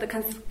listening to what the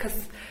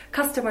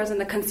customers and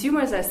the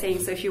consumers are saying.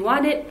 So if you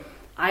want it,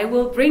 I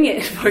will bring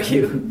it for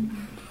you.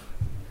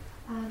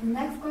 The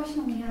next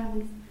question we have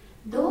is,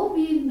 though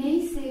we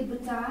may say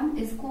Bhutan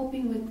is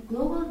coping with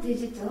global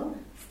digital,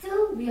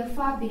 still we are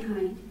far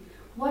behind.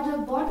 What are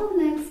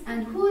bottlenecks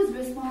and who is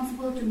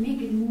responsible to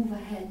make it move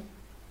ahead?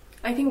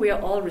 I think we are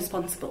all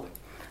responsible.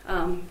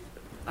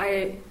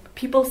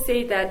 People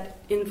say that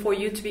for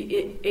you to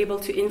be able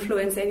to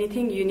influence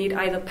anything, you need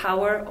either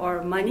power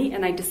or money,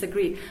 and I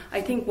disagree. I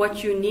think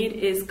what you need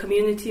is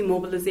community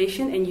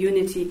mobilization and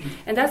unity.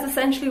 And that's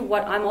essentially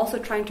what I'm also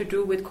trying to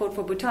do with Code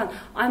for Bhutan.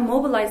 I'm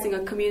mobilizing a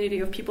community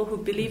of people who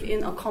believe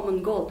in a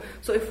common goal.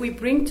 So if we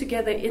bring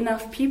together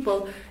enough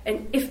people,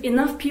 and if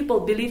enough people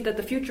believe that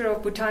the future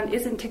of Bhutan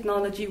is in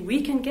technology,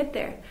 we can get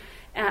there.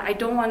 I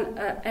don't want...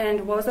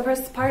 and what was the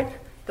first part?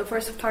 The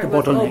first part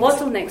was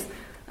bottlenecks.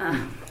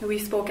 We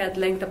spoke at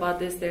length about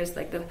this. There's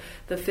like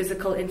the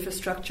physical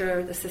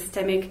infrastructure, the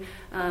systemic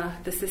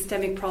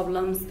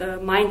problems, the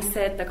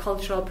mindset, the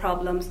cultural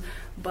problems.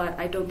 But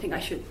I don't think I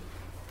should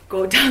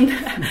go down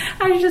that.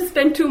 I should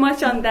spend too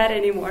much on that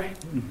anymore.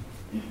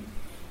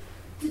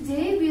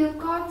 Today we are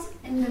caught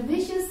in the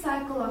vicious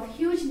cycle of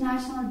huge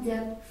national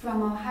debt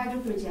from our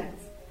hydro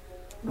projects.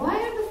 Why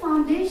are the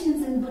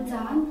foundations in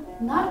Bhutan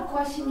not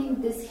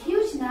questioning this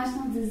huge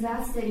national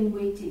disaster in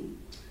waiting?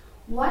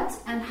 What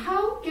and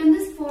how can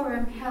this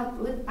forum help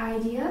with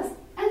ideas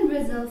and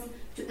results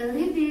to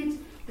alleviate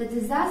the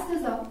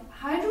disasters of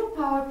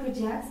hydropower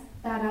projects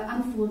that are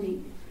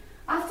unfolding?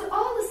 After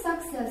all, the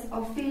success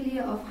or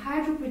failure of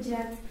hydro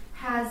projects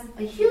has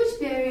a huge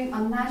bearing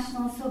on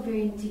national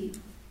sovereignty.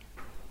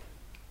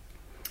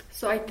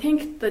 So I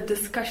think the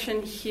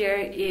discussion here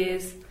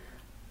is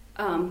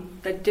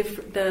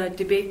the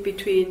debate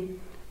between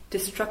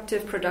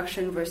destructive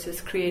production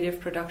versus creative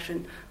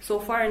production. So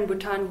far in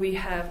Bhutan, we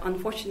have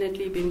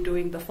unfortunately been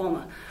doing the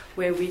former,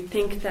 where we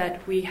think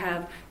that we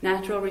have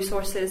natural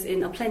resources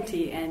in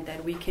aplenty and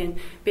that we can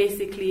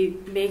basically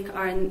make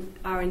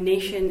our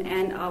nation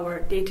and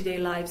our day-to-day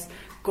lives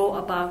go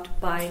about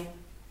by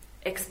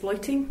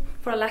exploiting,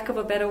 for lack of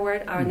a better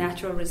word, our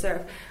natural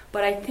reserve.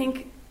 But I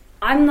think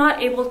I'm not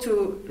able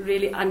to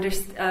really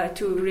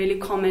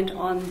comment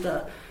on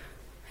the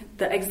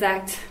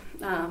exact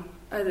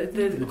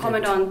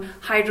comment on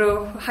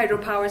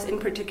hydropowers in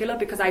particular,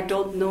 because I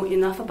don't know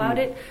enough about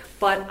it.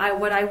 But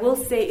what I will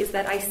say is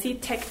that I see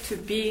tech to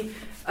be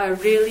a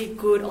really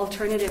good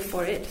alternative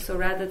for it. So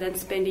rather than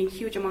spending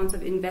huge amounts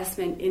of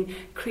investment in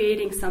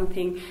creating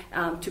something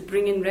to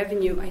bring in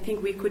revenue, I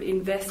think we could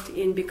invest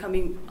in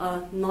becoming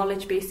a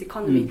knowledge-based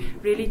economy,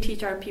 really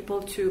teach our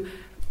people to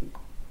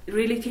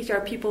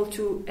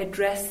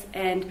address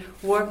and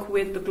work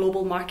with the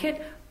global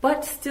market,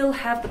 but still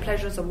have the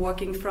pleasures of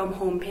working from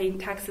home, paying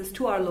taxes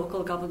to our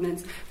local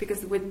governments.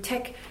 Because with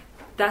tech,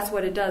 that's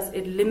what it does.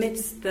 It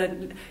limits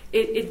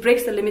it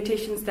breaks the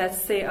limitations that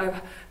say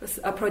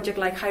a project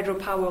like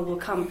hydropower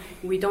will come.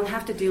 We don't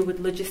have to deal with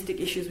logistic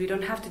issues. We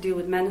don't have to deal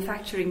with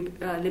manufacturing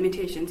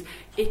limitations.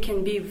 It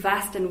can be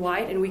vast and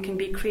wide, and we can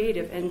be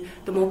creative. And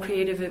the more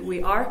creative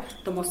we are,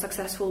 the more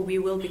successful we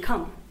will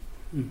become.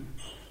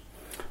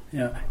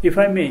 Yeah, if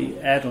I may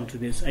add on to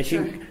this, I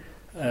think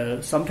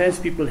sometimes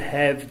people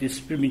have this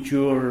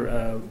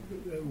premature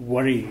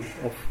worry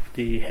of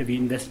the heavy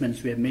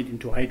investments we have made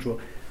into hydro.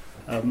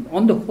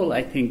 On the whole,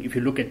 I think if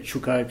you look at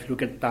Chuka, if you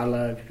look at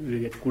Tala, if you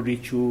look at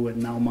Kurichu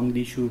and now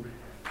Mangdishu,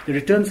 the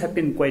returns have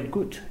been quite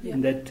good.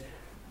 In that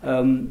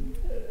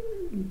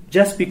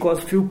just because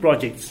few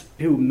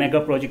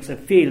mega projects have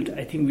failed,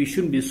 I think we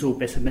shouldn't be so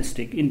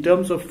pessimistic. In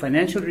terms of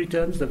financial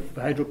returns, the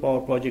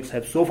hydropower projects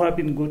have so far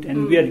been good,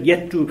 and we are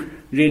yet to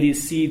really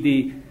see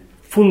the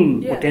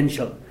full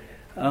potential.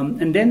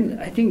 And then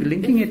I think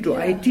linking it to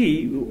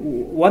IT,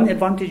 one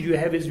advantage you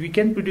have is we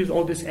can produce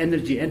all this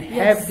energy and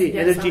have the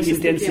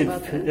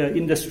energy-intensive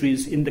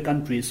industries in the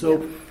country. So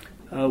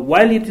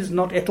while it is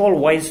not at all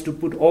wise to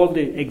put all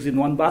the eggs in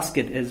one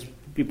basket, as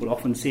people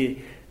often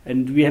say,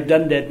 and we have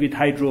done that with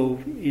hydro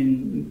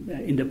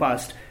in the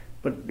past,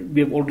 but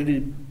we have already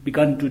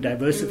begun to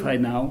diversify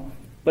now.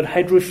 But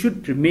hydro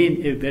should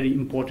remain a very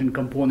important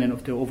component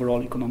of the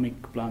overall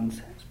economic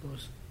plans, I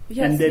suppose.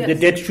 And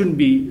that shouldn't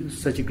be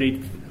such a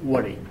great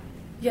worry.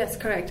 Yes,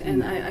 correct.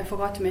 And I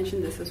forgot to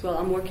mention this as well.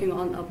 I'm working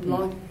on a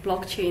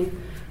blockchain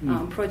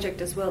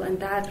project as well, and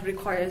that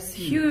requires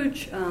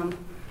huge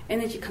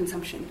energy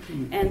consumption.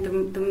 And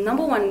the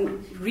number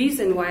one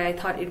reason why I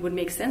thought it would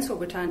make sense for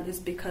Bhutan is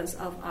because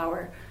of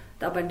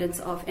the abundance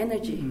of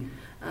energy.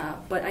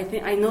 But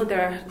I know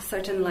there are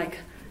certain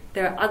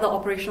there are other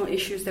operational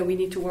issues that we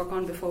need to work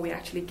on before we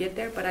actually get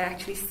there, but I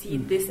actually see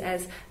this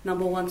as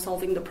number one,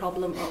 solving the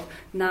problem of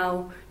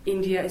now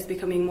India is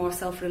becoming more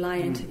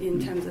self-reliant in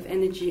terms of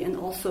energy, and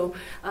also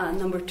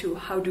number two,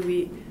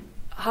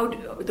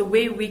 the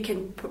way we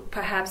can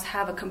perhaps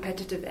have a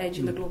competitive edge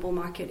in the global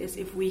market is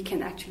if we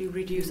can actually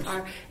reduce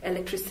our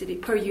electricity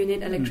per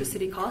unit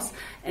electricity costs,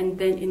 and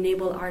then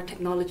enable our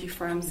technology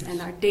firms and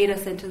our data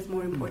centers,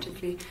 more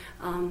importantly,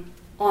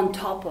 on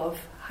top of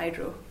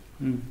hydro.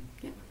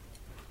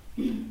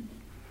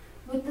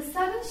 With the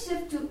sudden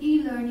shift to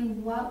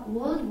e-learning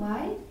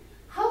worldwide,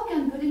 how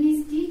can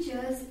Bhutanese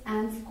teachers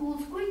and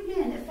schools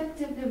quickly and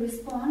effectively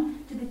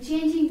respond to the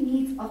changing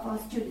needs of our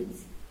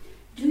students?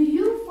 Do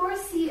you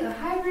foresee a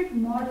hybrid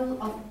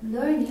model of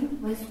learning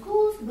where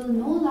schools will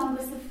no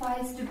longer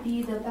suffice to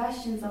be the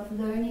bastions of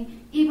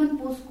learning even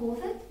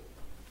post-COVID?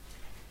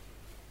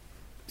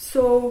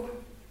 So,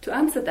 to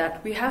answer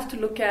that, we have to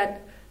look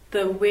at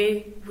the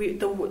way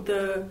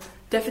the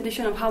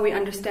definition of how we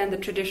understand the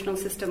traditional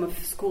system of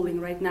schooling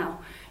right now.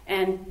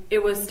 And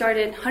it was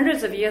started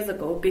hundreds of years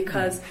ago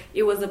because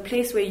it was a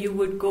place where you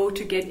would go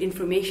to get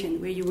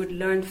information, where you would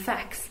learn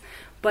facts.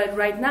 But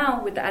right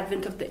now, with the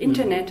advent of the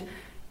internet,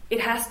 we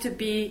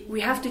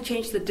have to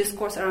change the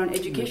discourse around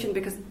education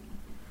because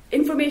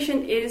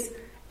information is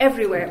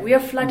everywhere. We are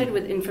flooded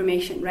with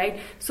information, right?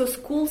 So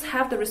schools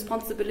have the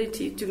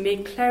responsibility to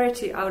make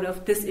clarity out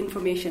of this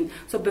information.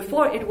 So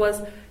before it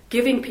was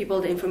giving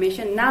people the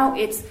information, now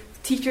it's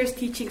teachers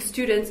teaching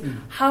students,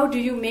 how do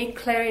you make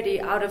clarity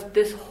out of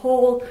this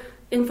whole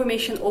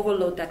information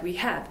overload that we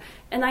have?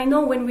 And I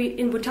know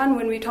in Bhutan,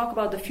 when we talk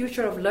about the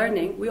future of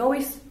learning,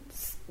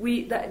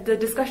 the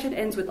discussion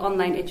ends with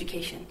online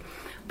education.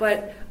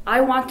 But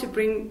I want to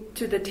bring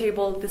to the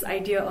table this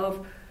idea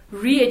of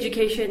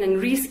re-education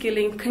and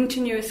reskilling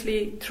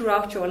continuously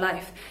throughout your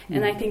life.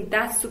 And I think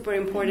that's super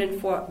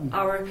important for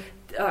our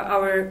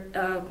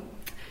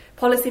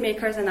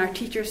policymakers and our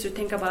teachers to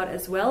think about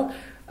as well.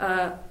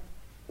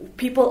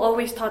 People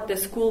always thought that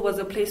school was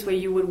a place where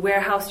you would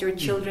warehouse your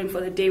children for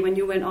the day when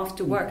you went off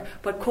to work.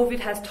 But COVID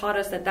has taught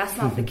us that that's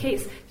not the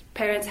case.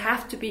 Parents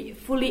have to be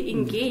fully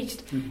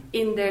engaged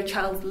in their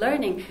child's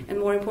learning. And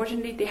more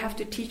importantly, they have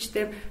to teach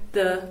them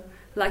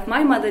like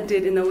my mother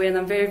did in a way, and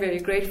I'm very, very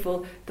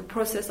grateful, the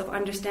process of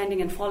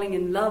understanding and falling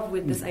in love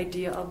with this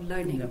idea of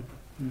learning.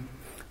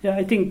 Yeah,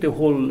 I think the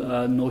whole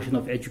notion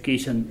of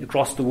education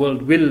across the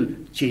world will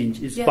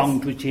change. It's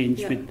bound to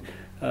change with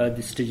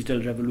this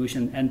digital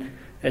revolution. And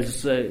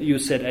as you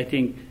said, I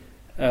think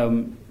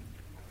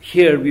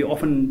here we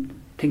often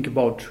think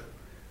about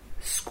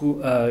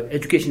school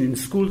education in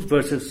schools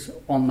versus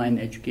online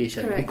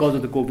education because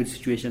of the COVID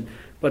situation.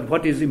 But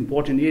what is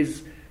important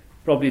is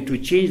probably to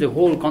change the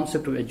whole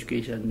concept of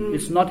education.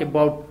 It's not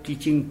about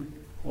teaching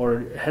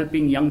or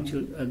helping young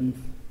children,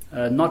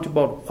 not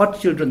about what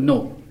children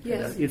know.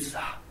 It's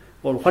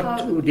or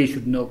what they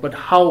should know, but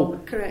how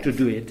to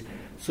do it.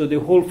 So the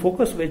whole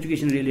focus of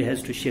education really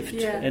has to shift.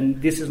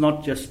 And this is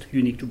not just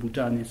unique to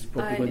Bhutan, it's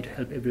probably going to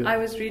help everyone. I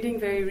was reading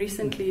very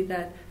recently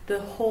that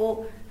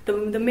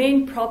the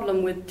main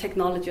problem with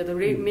technology, or the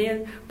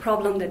main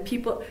problem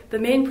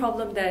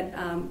that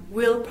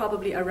will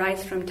probably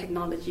arise from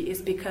technology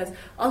is because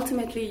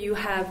ultimately you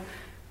have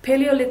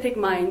Paleolithic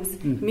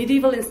minds,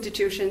 medieval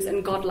institutions,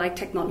 and godlike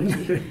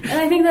technology. And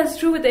I think that's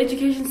true with the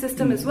education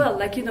system as well.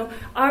 Like,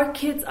 our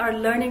kids are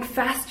learning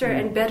faster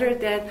and better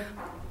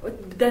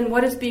than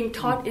what is being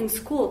taught in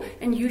school.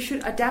 And you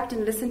should adapt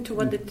and listen to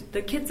what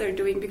the kids are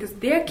doing, because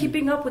they're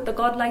keeping up with the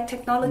godlike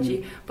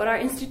technology, but our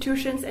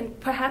institutions and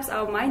perhaps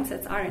our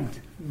mindsets aren't.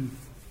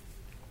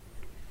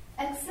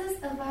 Access,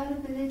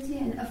 availability,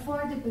 and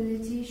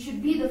affordability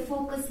should be the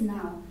focus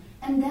now,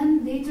 and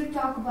then later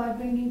talk about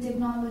bringing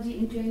technology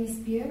into any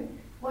sphere.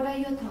 What are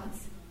your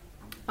thoughts?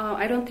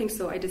 I don't think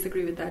so. I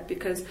disagree with that,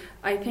 because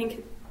I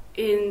think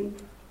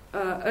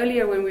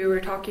earlier when we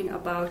were talking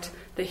about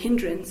the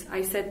hindrance,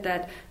 I said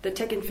that the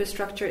tech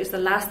infrastructure is the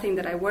last thing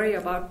that I worry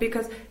about,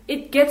 because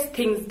it gets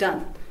things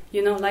done.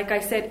 Like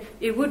I said,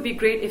 it would be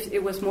great if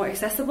it was more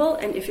accessible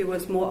and if it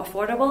was more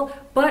affordable.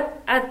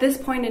 But at this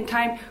point in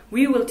time,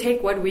 we will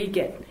take what we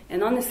get.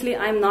 And honestly,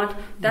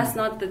 that's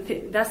not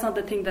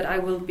the thing that I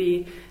will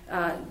be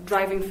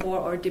driving for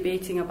or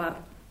debating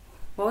about.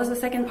 What was the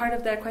second part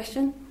of that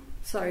question?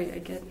 Sorry, I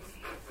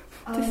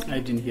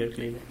didn't hear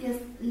clearly. Yes,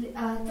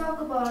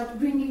 talk about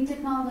bringing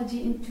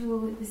technology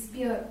into the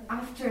sphere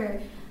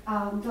after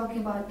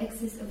talking about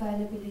access,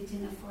 availability,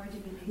 and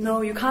affordability.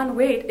 No, you can't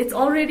wait. It's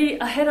already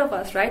ahead of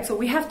us, right? So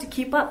we have to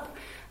keep up.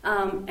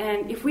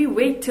 And if we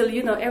wait till,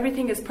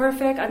 everything is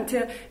perfect,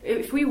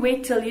 if we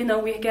wait till,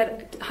 we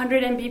get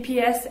 100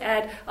 Mbps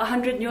at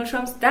 100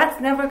 newsrooms,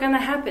 that's never going to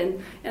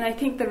happen. And I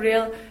think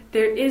there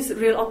is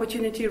real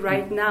opportunity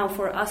right now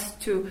for us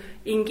to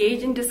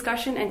engage in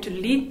discussion and to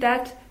lead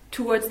that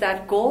towards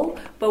that goal,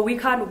 but we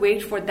can't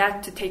wait for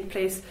that to take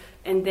place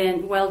and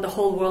then, the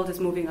whole world is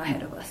moving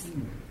ahead of us.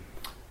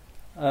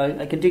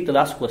 I can take the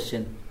last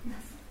question. Yes.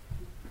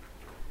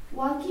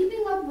 While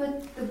keeping up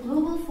with the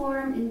global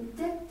forum in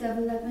tech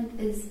development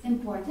is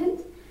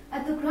important,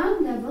 at the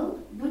ground level,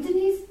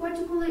 Bhutanese,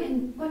 particularly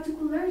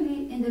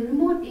in the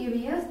remote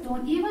areas,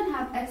 don't even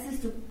have access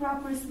to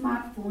proper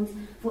smartphones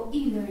for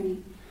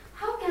e-learning.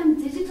 How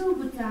can digital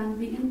Bhutan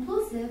be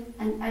inclusive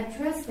and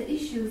address the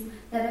issues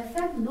that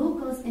affect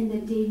locals in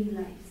their daily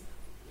lives?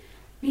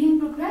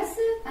 Being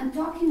progressive and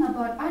talking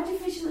about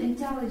artificial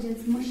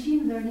intelligence,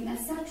 machine learning,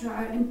 etc.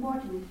 are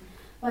important,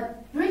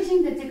 but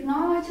bridging the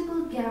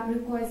technological gap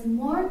requires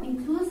more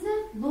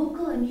inclusive,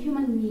 local, and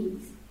human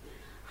needs.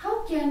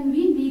 How can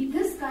we make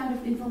this kind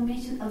of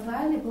information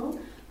available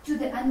to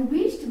the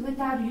unreached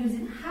without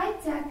using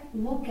high-tech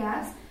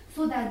vocabs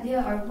so that they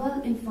are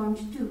well-informed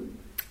too?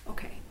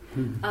 Okay.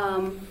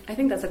 I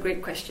think that's a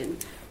great question,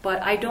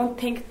 but I don't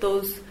think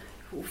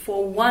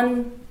for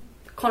one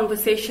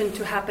conversation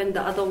to happen,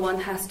 the other one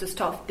has to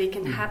stop. They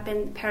can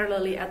happen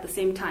parallelly at the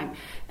same time.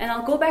 And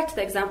I'll go back to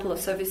the example of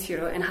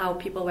ServisHero and how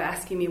people were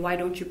asking me, why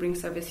don't you bring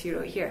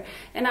ServisHero here?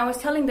 And I was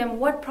telling them,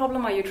 what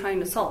problem are you trying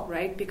to solve,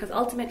 right? Because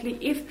ultimately,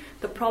 if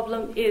the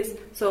problem is,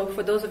 so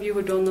for those of you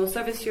who don't know,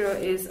 ServisHero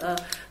is a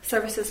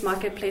services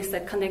marketplace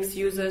that connects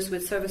users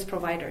with service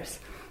providers.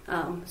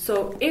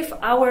 So if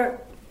our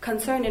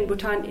concern in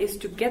Bhutan is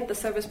to get the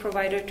service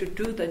provider to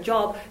do the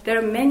job, there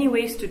are many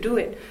ways to do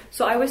it.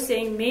 So I was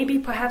saying maybe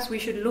perhaps we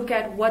should look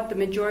at what the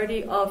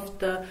majority of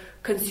the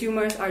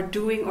consumers are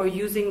doing or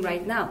using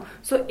right now.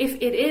 So if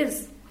it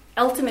is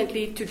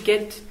ultimately to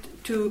get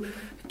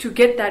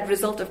that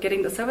result of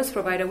getting the service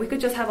provider, we could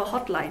just have a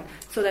hotline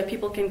so that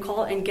people can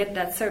call and get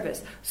that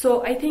service.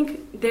 So I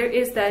think there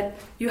is that,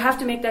 you have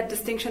to make that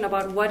distinction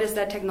about what is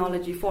that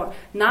technology for.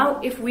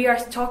 Now, if we are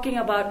talking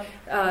about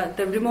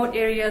the remote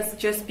areas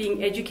just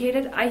being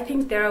educated, I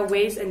think there are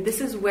ways, and this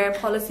is where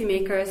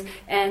policymakers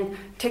and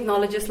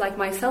technologists like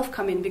myself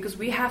come in, because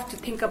we have to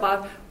think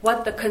about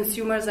what the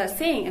consumers are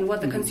saying and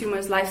what the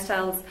consumer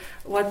lifestyle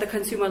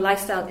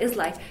is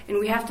like. And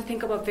we have to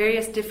think about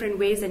various different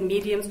ways and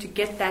mediums to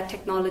get that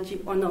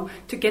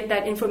to get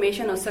that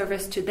information or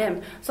service to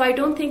them. So I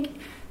don't think,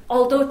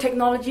 although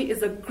technology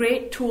is a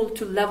great tool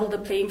to level the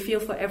playing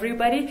field for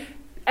everybody,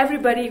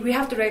 we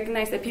have to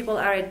recognize that people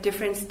are at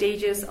different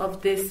stages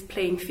of this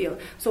playing field.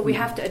 So we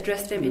have to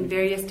address them in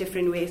various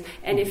different ways.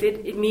 And if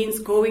it means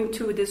going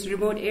to this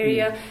remote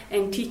area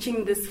and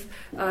teaching this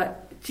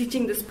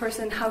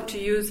person how to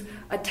use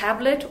a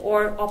tablet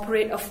or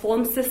operate a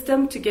phone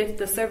system to get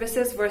the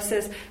services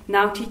versus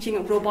now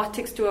teaching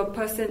robotics to a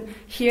person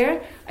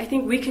here, I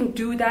think we can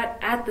do that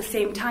at the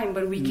same time,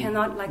 but we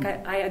cannot, like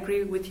I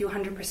agree with you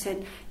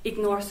 100%,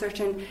 ignore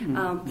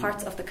certain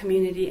parts of the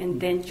community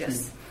and then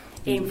just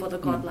aim for the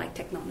godlike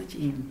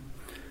technology.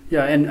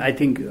 Yeah, and I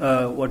think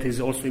what is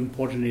also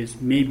important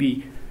is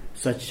maybe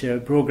such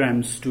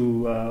programs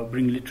to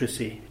bring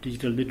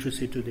digital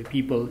literacy to the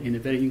people in a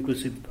very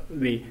inclusive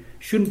way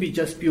shouldn't be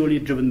just purely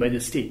driven by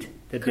the state,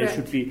 that Correct.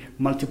 There should be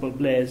multiple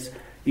players,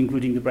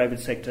 including the private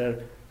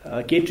sector,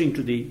 catering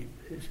to the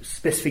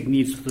specific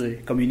needs of the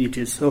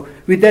communities. So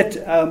with that,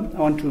 I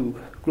want to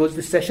close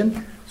this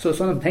session. So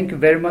Sonam, thank you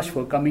very much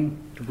for coming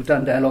to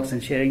Bhutan Dialogues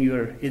and sharing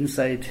your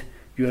insight,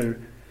 your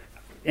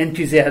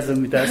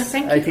enthusiasm with us.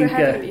 Thank you for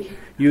having me.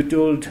 You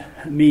told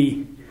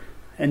me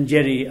and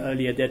Jerry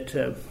earlier that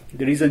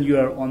the reason you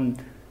are on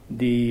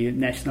the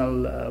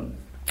national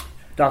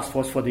task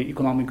force for the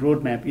economic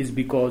roadmap is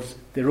because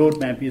the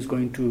roadmap is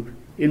going to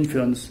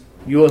influence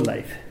your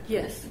life.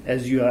 Yes.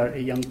 As you are a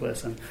young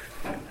person.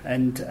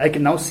 And I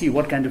can now see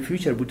what kind of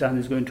future Bhutan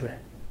is going to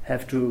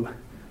have to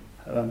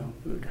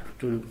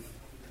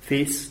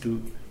face,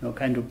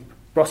 kind of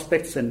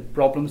prospects and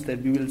problems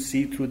that we will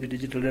see through the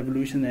digital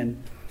revolution,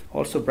 and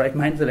also bright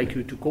minds like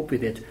you to cope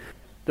with it.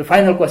 The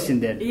final question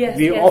then. Yes,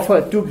 we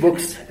offer 2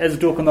 books as a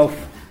token of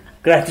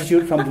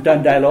gratitude from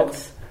Bhutan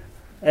Dialogues,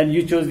 and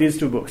you chose these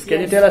 2 books.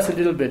 Can you tell us a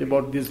little bit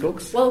about these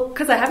books? Well,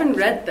 because I haven't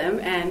read them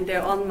and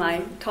they're on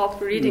my top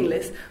reading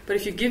list, but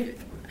if you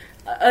give...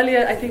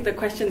 Earlier, I think the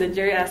question that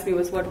Jerry asked me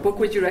was, what book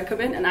would you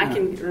recommend? And I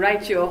can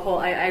write you a whole...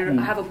 I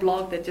have a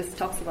blog that just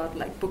talks about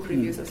like book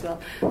reviews as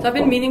well. So I've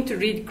been meaning to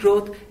read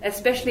Growth,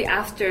 especially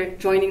after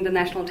joining the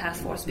National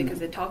Task Force,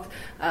 because it talks...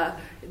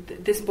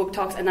 this book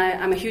talks, and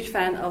I'm a huge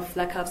fan of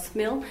Lakoff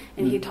Smil,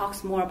 and he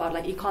talks more about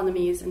like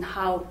economies and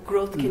how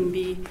growth can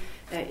be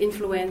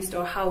influenced,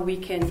 or how we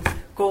can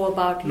go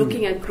about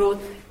looking at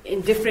growth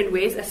in different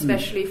ways,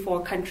 especially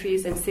for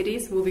countries and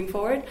cities moving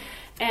forward.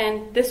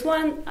 And this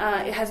one,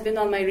 it has been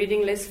on my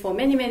reading list for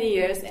many, many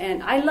years,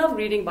 and I love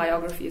reading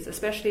biographies,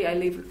 especially I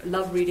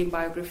love reading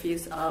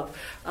biographies of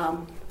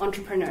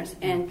entrepreneurs.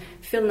 And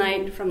Phil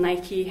Knight from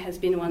Nike has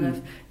been one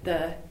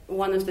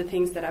of the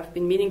things that I've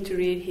been meaning to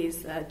read.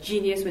 He's a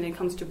genius when it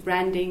comes to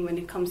branding, when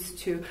it comes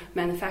to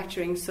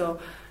manufacturing. So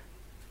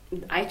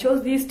I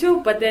chose these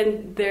 2, but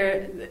then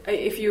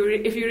if you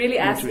really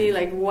ask me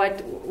like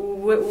what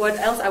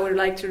else I would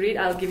like to read,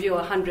 I'll give you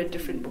 100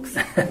 different books.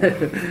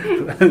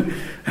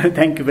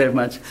 Thank you very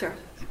much. Sure.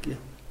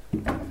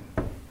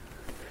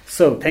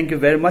 So thank you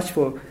very much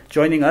for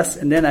joining us.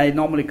 And then I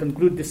normally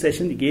conclude this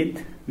session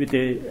again with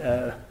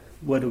a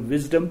word of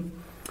wisdom.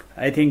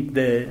 I think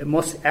the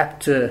most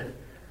apt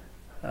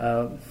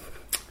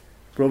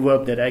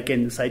proverb that I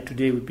can cite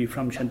today would be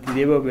from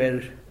Shantideva,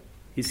 where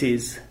he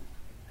says,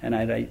 and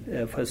I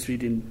first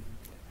read in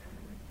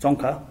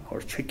Tsongkha or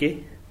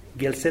Chike,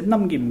 Gelse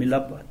namgi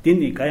milab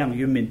dini kayang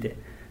yuminte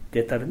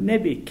detar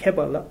nebi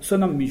kebala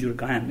sonam mijur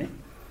kayame.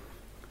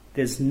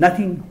 There's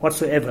nothing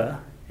whatsoever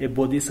a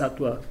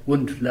bodhisattva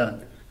wouldn't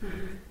learn.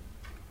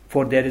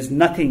 For there is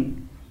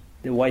nothing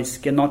the wise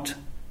cannot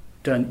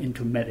turn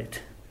into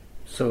merit.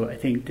 So I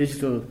think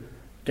digital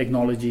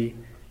technology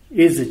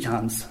is a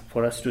chance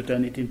for us to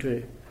turn it into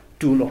a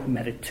tool of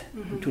merit,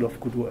 a tool of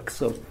good work.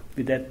 So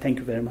with that, thank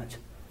you very much.